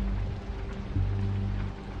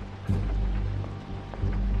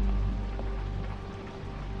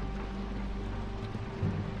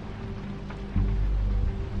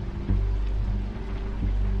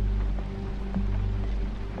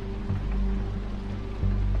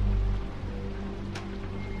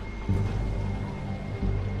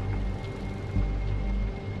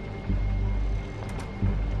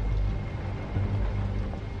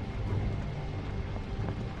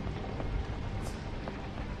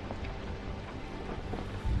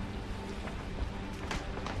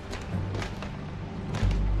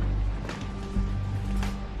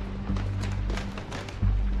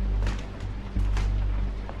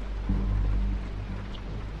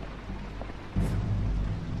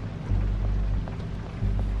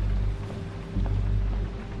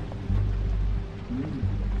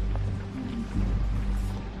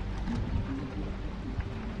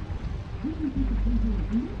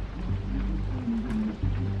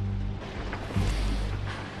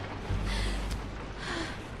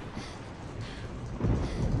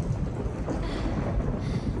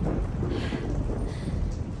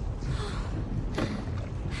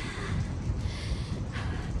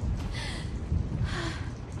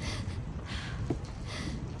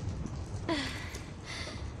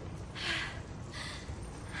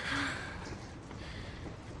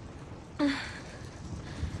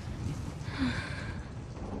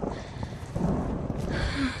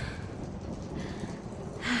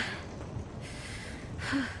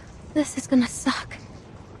 This is gonna suck.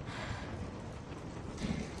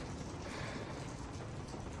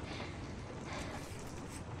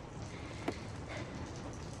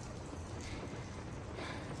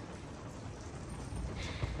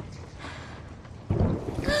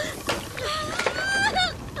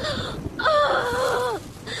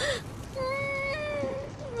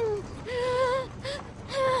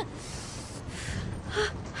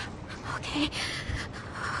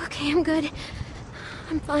 Okay, I'm good.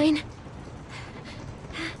 I'm fine.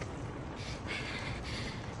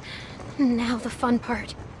 Now the fun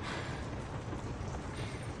part.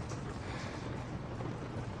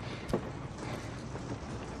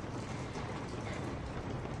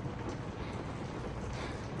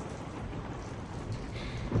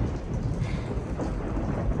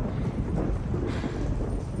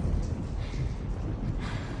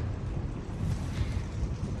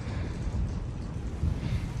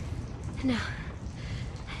 Now,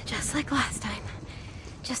 just like last time.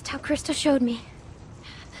 Just how Krista showed me.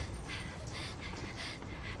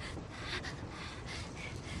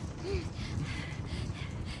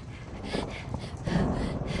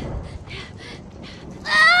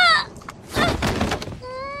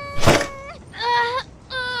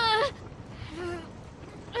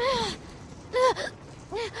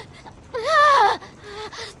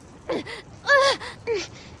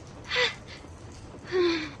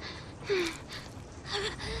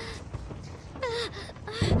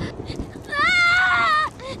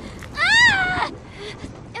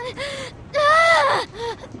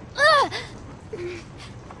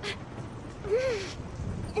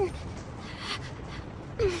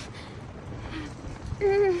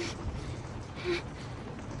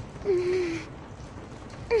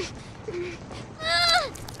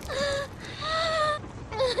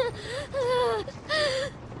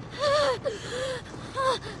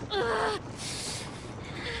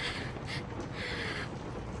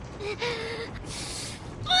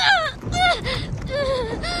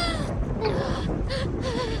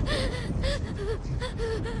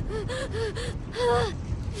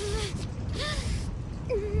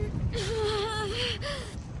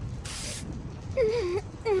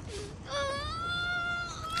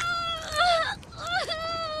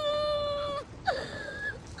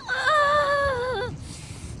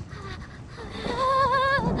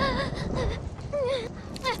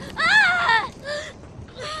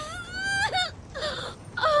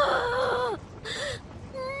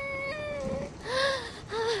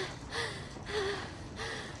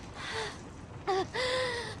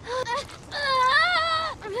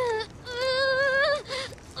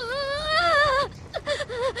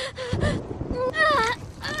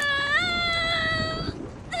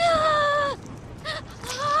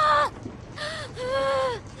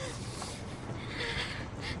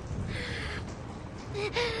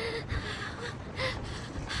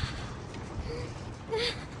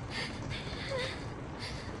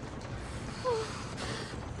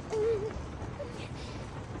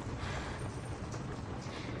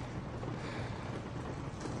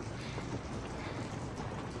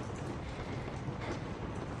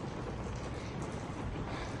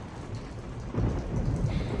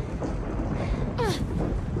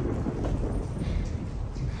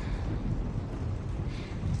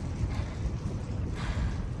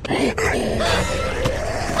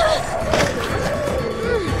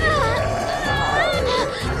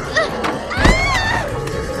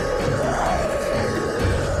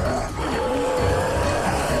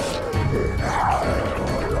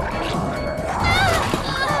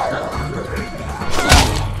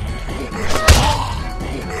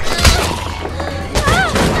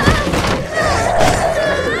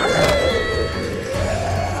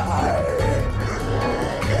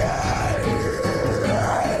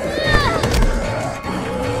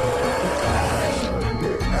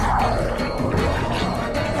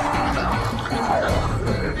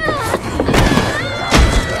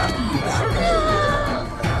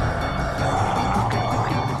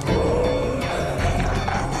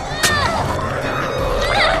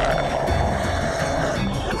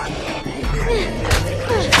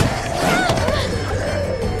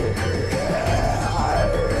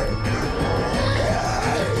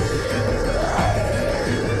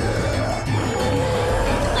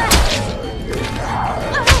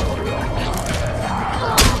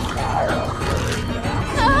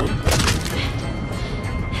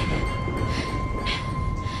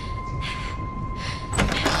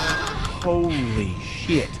 Holy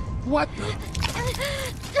shit. What the?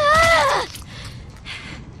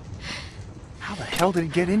 How the hell did he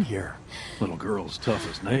get in here? Little girl's tough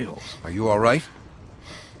as nails. Are you all right?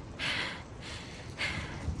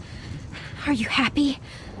 Are you happy?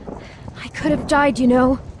 I could have died, you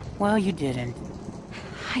know. Well, you didn't.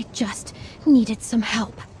 I just needed some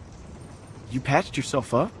help. You patched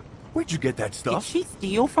yourself up? Where'd you get that Did stuff? she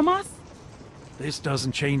steal from us? This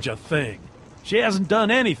doesn't change a thing. She hasn't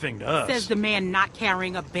done anything to us. Says the man not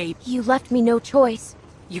carrying a baby. You left me no choice.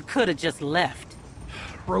 You could have just left.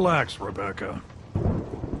 Relax, Rebecca.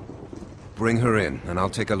 Bring her in, and I'll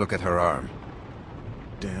take a look at her arm.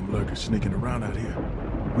 Damn lurkers sneaking around out here.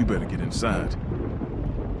 We better get inside.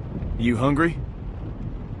 You hungry?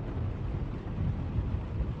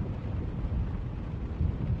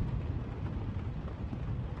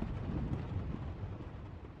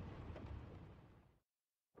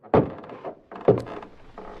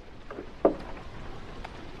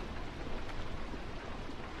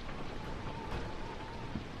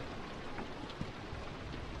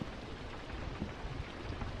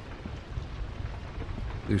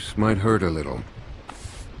 This might hurt a little.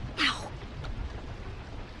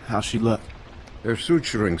 How's she look? Her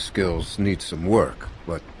suturing skills need some work,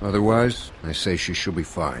 but otherwise, I say she should be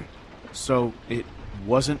fine. So, it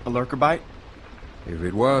wasn't a lurker bite? If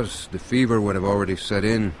it was, the fever would have already set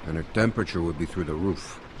in, and her temperature would be through the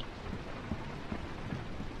roof.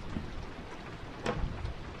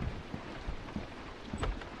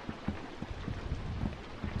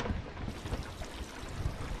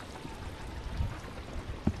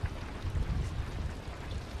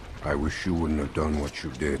 I wish you wouldn't have done what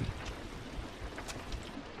you did.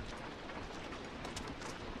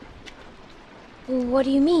 What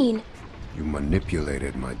do you mean? You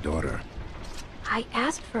manipulated my daughter. I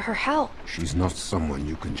asked for her help. She's not someone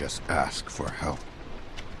you can just ask for help.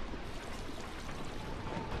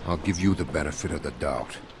 I'll give you the benefit of the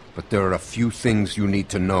doubt, but there are a few things you need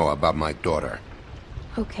to know about my daughter.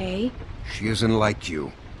 Okay. She isn't like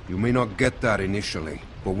you. You may not get that initially,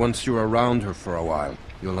 but once you're around her for a while,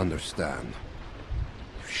 you'll understand.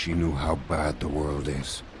 If she knew how bad the world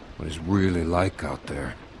is, what it's really like out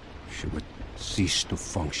there, she would cease to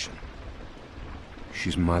function.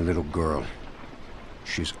 She's my little girl.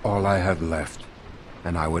 She's all I have left,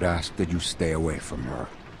 and I would ask that you stay away from her.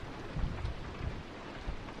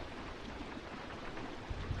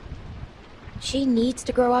 She needs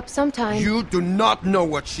to grow up sometime. You do not know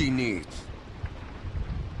what she needs.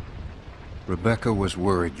 Rebecca was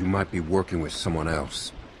worried you might be working with someone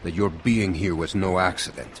else, that your being here was no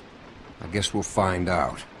accident. I guess we'll find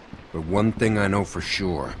out. But one thing I know for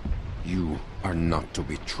sure, you are not to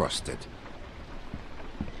be trusted.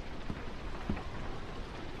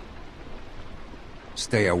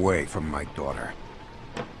 Stay away from my daughter.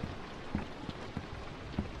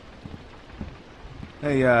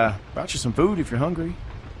 Hey, brought you some food if you're hungry.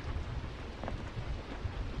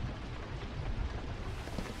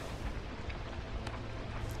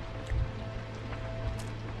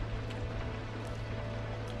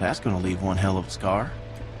 That's gonna leave one hell of a scar.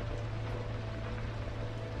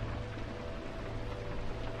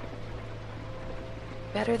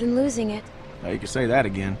 Better than losing it. Now you can say that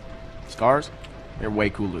again. Scars? They're way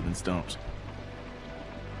cooler than stumps.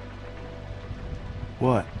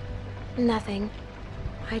 What? Nothing.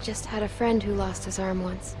 I just had a friend who lost his arm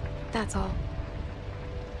once. That's all.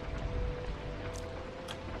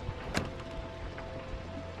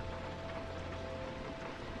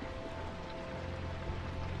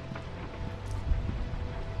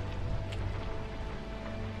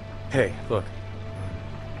 Hey, look.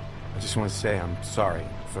 I just want to say I'm sorry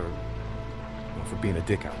for being a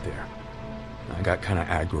dick out there. I got kind of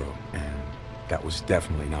aggro, and that was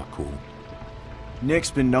definitely not cool.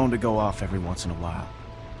 Nick's been known to go off every once in a while.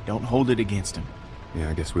 Don't hold it against him. Yeah,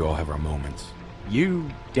 I guess we all have our moments. You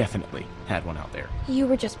definitely had one out there. You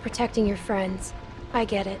were just protecting your friends. I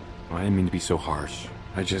get it. Well, I didn't mean to be so harsh.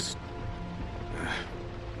 I just...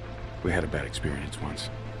 we had a bad experience once.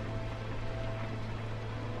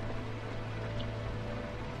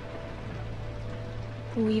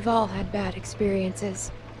 We've all had bad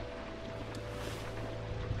experiences.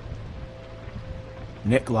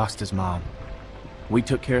 Nick lost his mom. We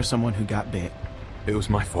took care of someone who got bit. It was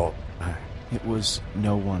my fault. It was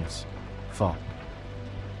no one's fault.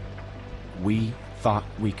 We thought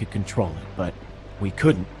we could control it, but we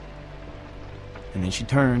couldn't. And then she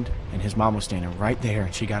turned, and his mom was standing right there,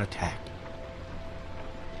 and she got attacked.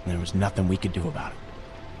 And there was nothing we could do about it.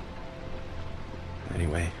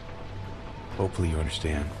 Anyway, hopefully you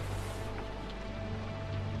understand.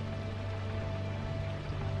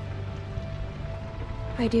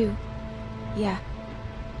 I do. Yeah.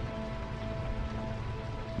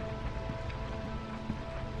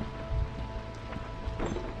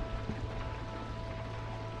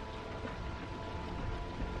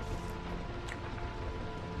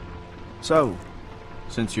 So,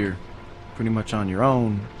 since you're pretty much on your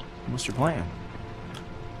own. What's your plan?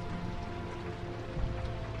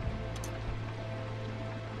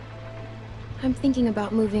 I'm thinking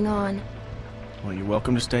about moving on. Well, you're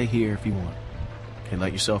welcome to stay here if you want. Okay,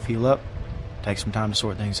 let yourself heal up. Take some time to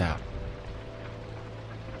sort things out.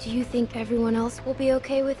 Do you think everyone else will be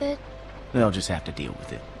okay with it? They'll just have to deal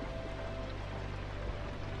with it.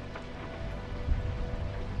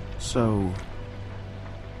 So,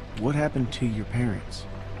 what happened to your parents?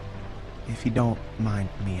 If you don't mind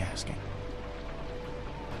me asking.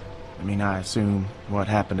 I mean, I assume what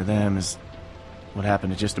happened to them is what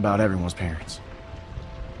happened to just about everyone's parents.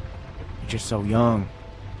 You're just so young.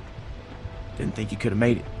 Didn't think you could have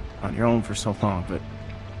made it on your own for so long, but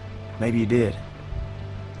maybe you did.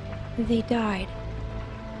 They died.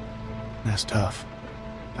 That's tough.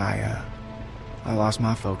 I lost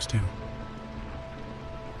my folks too.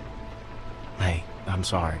 Hey, I'm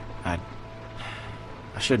sorry.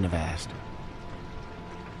 I shouldn't have asked.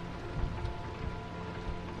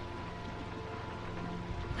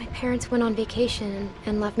 My parents went on vacation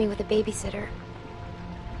and left me with a babysitter.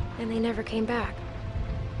 And they never came back.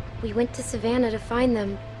 We went to Savannah to find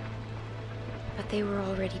them, but they were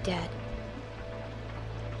already dead.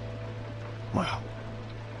 Wow.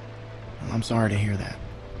 Well, I'm sorry to hear that.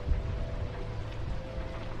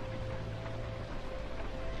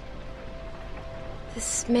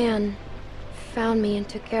 This man found me and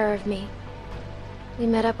took care of me. We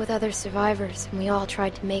met up with other survivors and we all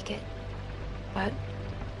tried to make it. But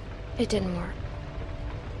it didn't work.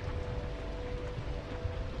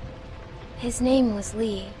 His name was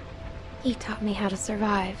Lee. He taught me how to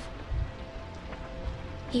survive.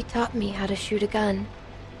 He taught me how to shoot a gun.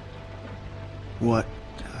 What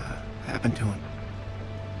happened to him?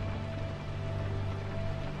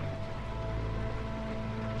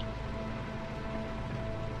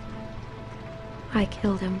 I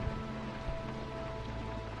killed him.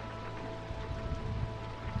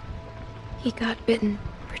 He got bitten,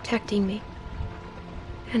 protecting me.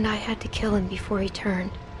 And I had to kill him before he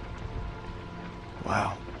turned.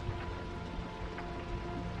 Wow.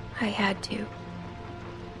 I had to.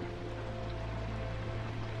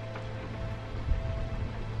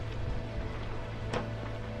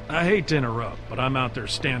 I hate to interrupt, but I'm out there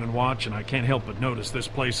standing watch and I can't help but notice this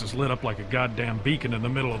place is lit up like a goddamn beacon in the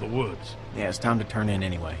middle of the woods. Yeah, it's time to turn in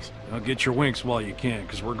anyways. Now get your winks while you can,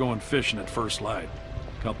 because we're going fishing at first light.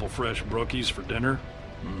 Couple fresh brookies for dinner?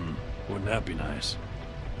 Wouldn't that be nice?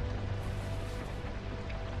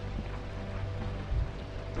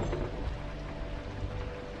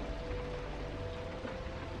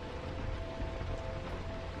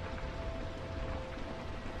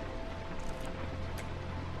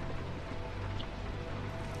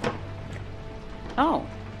 Oh,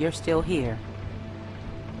 you're still here.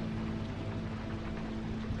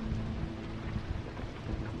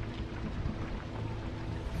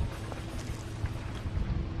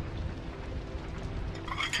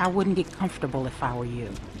 I wouldn't get comfortable if I were you.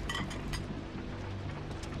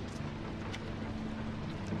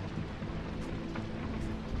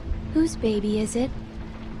 Whose baby is it?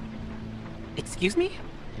 Excuse me?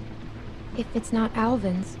 If it's not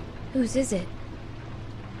Alvin's, whose is it?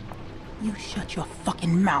 You shut your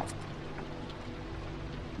fucking mouth.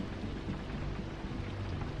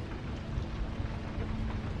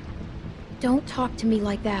 Don't talk to me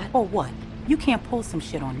like that. Or what? You can't pull some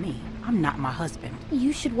shit on me. I'm not my husband.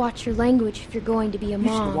 You should watch your language if you're going to be a mom.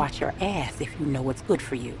 You should watch your ass if you know what's good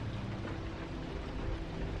for you.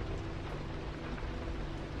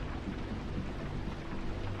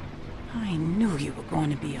 I knew you were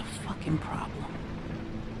going to be a fucking problem.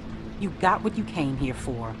 You got what you came here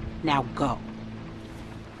for. Now go.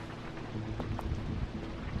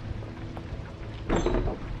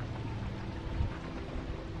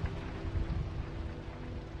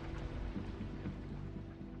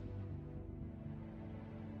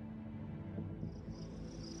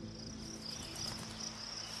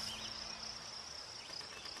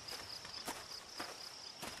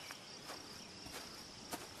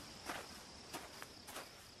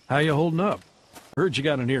 How you holding up? Heard you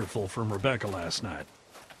got an earful from Rebecca last night.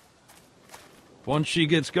 Once she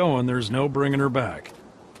gets going, there's no bringing her back.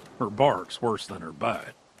 Her bark's worse than her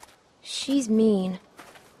bite. She's mean.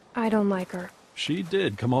 I don't like her. She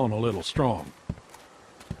did come on a little strong.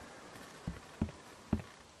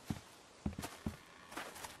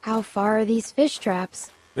 How far are these fish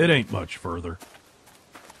traps? It ain't much further.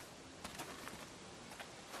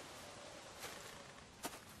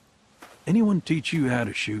 Anyone teach you how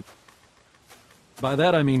to shoot? By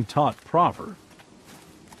that I mean taught proper.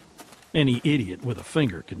 Any idiot with a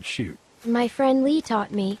finger can shoot. My friend Lee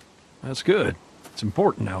taught me. That's good. It's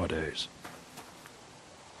important nowadays.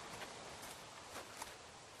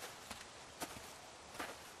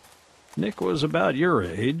 Nick was about your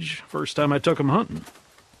age, first time I took him hunting.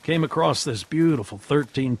 Came across this beautiful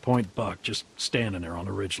 13-point buck just standing there on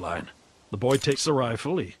the ridgeline. The boy takes the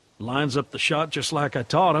rifle, he lines up the shot just like I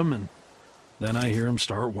taught him, and then I hear him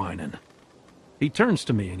start whining. He turns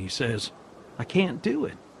to me and he says, "I can't do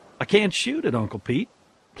it. I can't shoot it, Uncle Pete.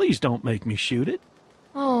 Please don't make me shoot it."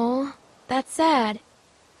 Oh, that's sad.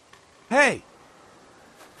 Hey!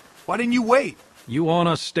 Why didn't you wait? You want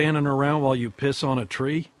us standing around while you piss on a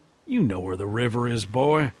tree? You know where the river is,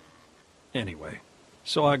 boy. Anyway,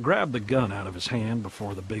 so I grabbed the gun out of his hand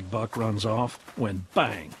before the big buck runs off, when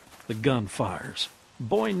bang, the gun fires.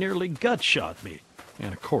 Boy nearly gut shot me,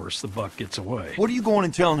 and of course the buck gets away. What are you going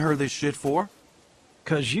and telling her this shit for?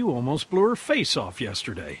 'Cause you almost blew her face off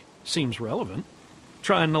yesterday. Seems relevant.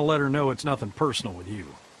 Trying to let her know it's nothing personal with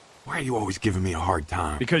you. Why are you always giving me a hard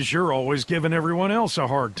time? Because you're always giving everyone else a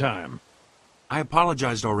hard time. I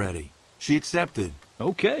apologized already. She accepted.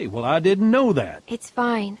 Okay, well I didn't know that. It's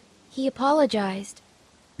fine. He apologized.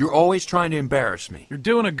 You're always trying to embarrass me. You're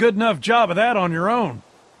doing a good enough job of that on your own.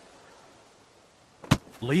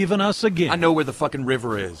 Leaving us again. I know where the fucking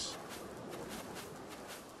river is.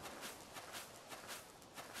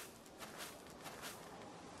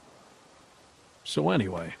 So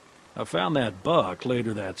anyway, I found that buck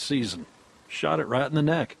later that season. Shot it right in the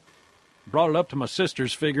neck. Brought it up to my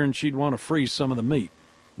sister's figuring she'd want to freeze some of the meat.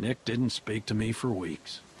 Nick didn't speak to me for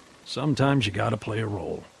weeks. Sometimes you gotta play a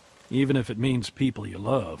role, even if it means people you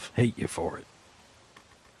love hate you for it.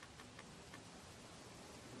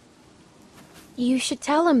 You should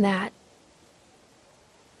tell him that.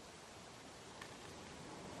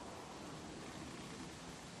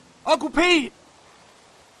 Uncle Pete!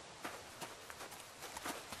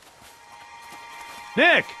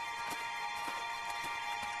 Nick!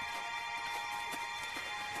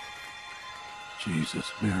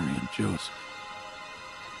 Jesus, Mary, and Joseph.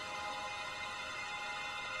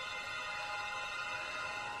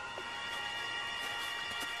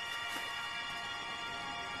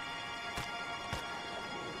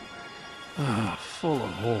 Ah, full of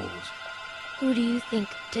holes. Who do you think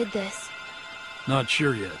did this? Not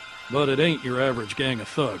sure yet, but it ain't your average gang of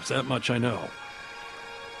thugs, that much I know.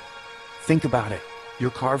 Think about it. You're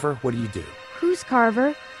Carver, what do you do? Who's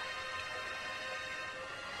Carver?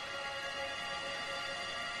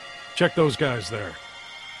 Check those guys there.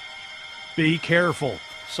 Be careful.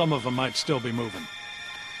 Some of them might still be moving.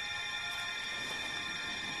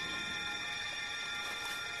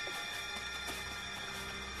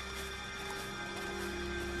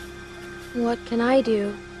 What can I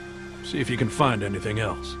do? See if you can find anything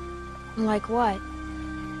else. Like what?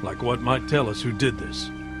 Like what might tell us who did this.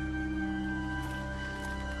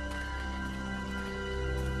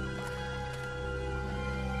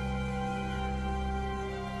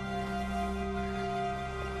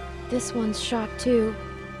 This one's shot too.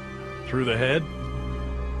 Through the head?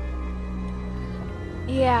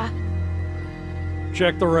 Yeah.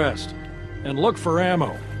 Check the rest. And look for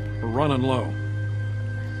ammo. We're running low.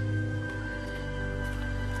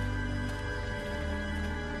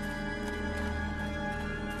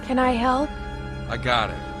 Can I help? I got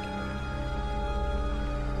it.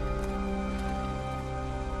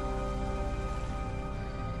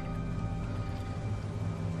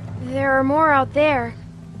 There are more out there.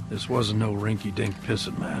 This wasn't no rinky-dink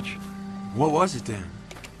pissing match. What was it then?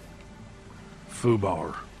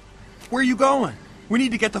 Foobar. Where are you going? We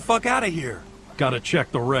need to get the fuck out of here. Gotta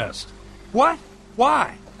check the rest. What?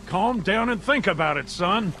 Why? Calm down and think about it,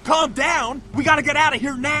 son. Calm down? We gotta get out of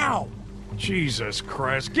here now! Jesus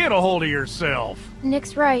Christ, get a hold of yourself.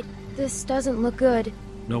 Nick's right. This doesn't look good.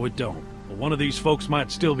 No, it don't. But one of these folks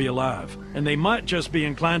might still be alive, and they might just be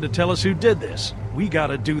inclined to tell us who did this. We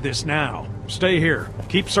gotta do this now. Stay here.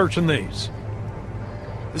 Keep searching these.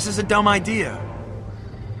 This is a dumb idea.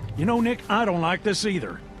 You know, Nick, I don't like this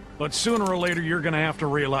either. But sooner or later, you're gonna have to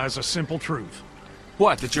realize a simple truth.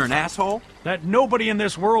 What, that you're an asshole? That nobody in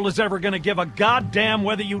this world is ever gonna give a goddamn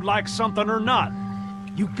whether you like something or not.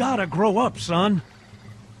 You gotta grow up, son.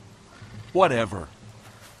 Whatever.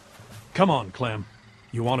 Come on, Clem.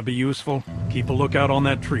 You want to be useful? Keep a lookout on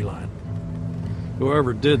that tree line.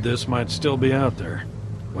 Whoever did this might still be out there,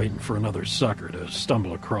 waiting for another sucker to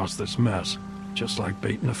stumble across this mess, just like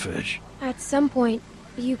baiting a fish. At some point,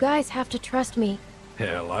 you guys have to trust me.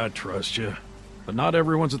 Hell, I trust you. But not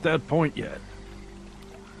everyone's at that point yet.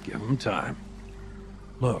 Give them time.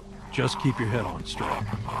 Look, just keep your head on straight.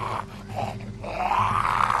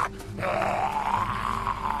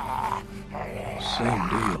 Same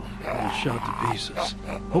deal. All shot to pieces.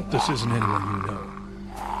 Hope this isn't anyone you know.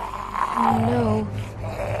 No.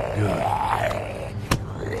 Good.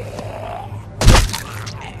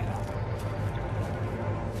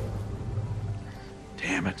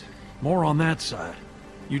 More on that side.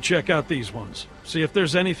 You check out these ones. See if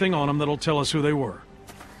there's anything on them that'll tell us who they were.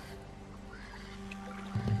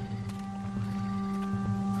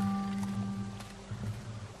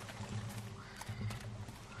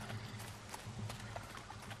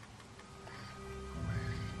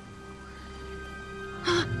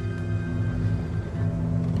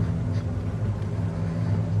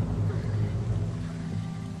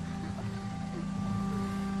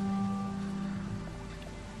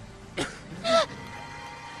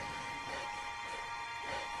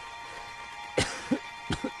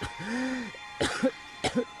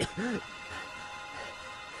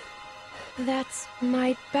 That's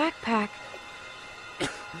my backpack.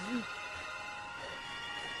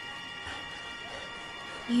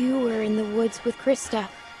 You were in the woods with Krista.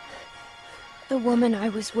 The woman I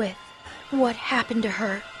was with. What happened to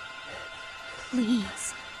her?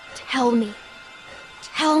 Please, tell me.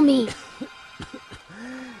 Tell me.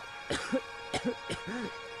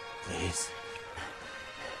 Please.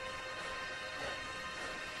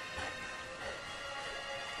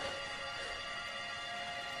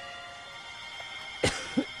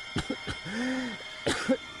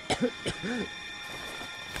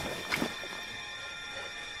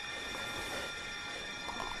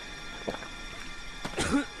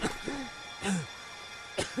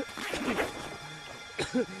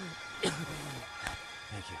 Thank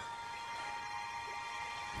you.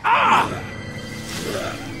 Ah!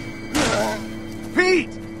 Pete!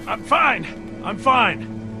 I'm fine. I'm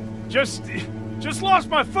fine. Just lost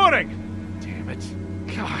my footing. Damn it.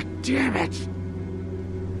 God damn it.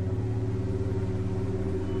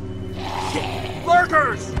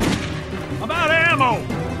 Lurkers! I'm out of ammo!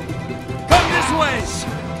 Come this way!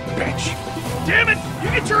 Bitch! Damn it! You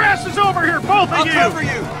get your asses over here, both of you! I'll cover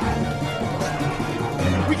you!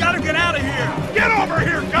 We gotta get out of here! Get over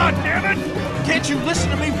here, goddammit! Can't you listen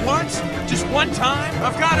to me once? Just one time?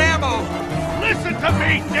 I've got ammo! Listen to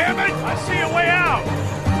me, damn it! I see a way out!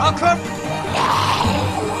 I'll cover...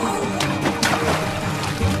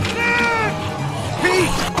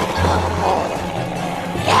 Pete!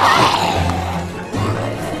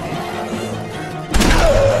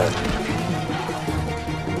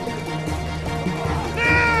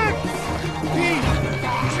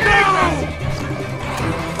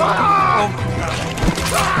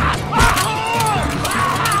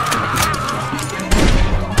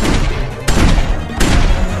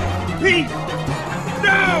 Pete!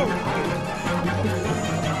 No!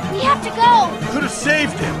 We have to go! Could have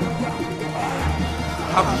saved him!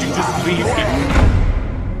 How could you just leave him?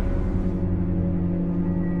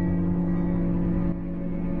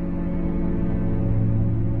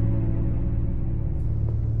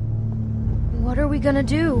 What are we gonna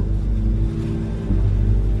do?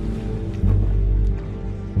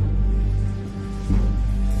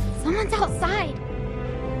 Someone's outside.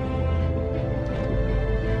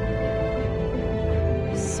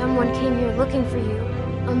 Someone came here looking for you.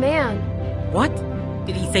 A man. What?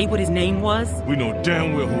 Did he say what his name was? We know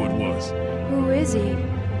damn well who it was. Who is he?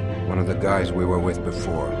 One of the guys we were with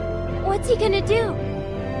before. What's he gonna do?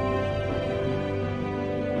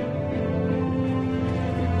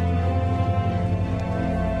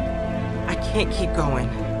 I can't keep going.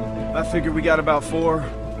 I figure we got about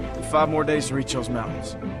 5 more days to reach those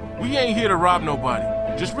mountains. We ain't here to rob nobody.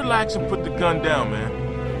 Just relax and put the gun down, man.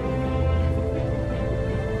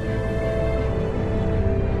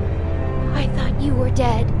 I thought you were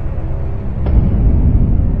dead.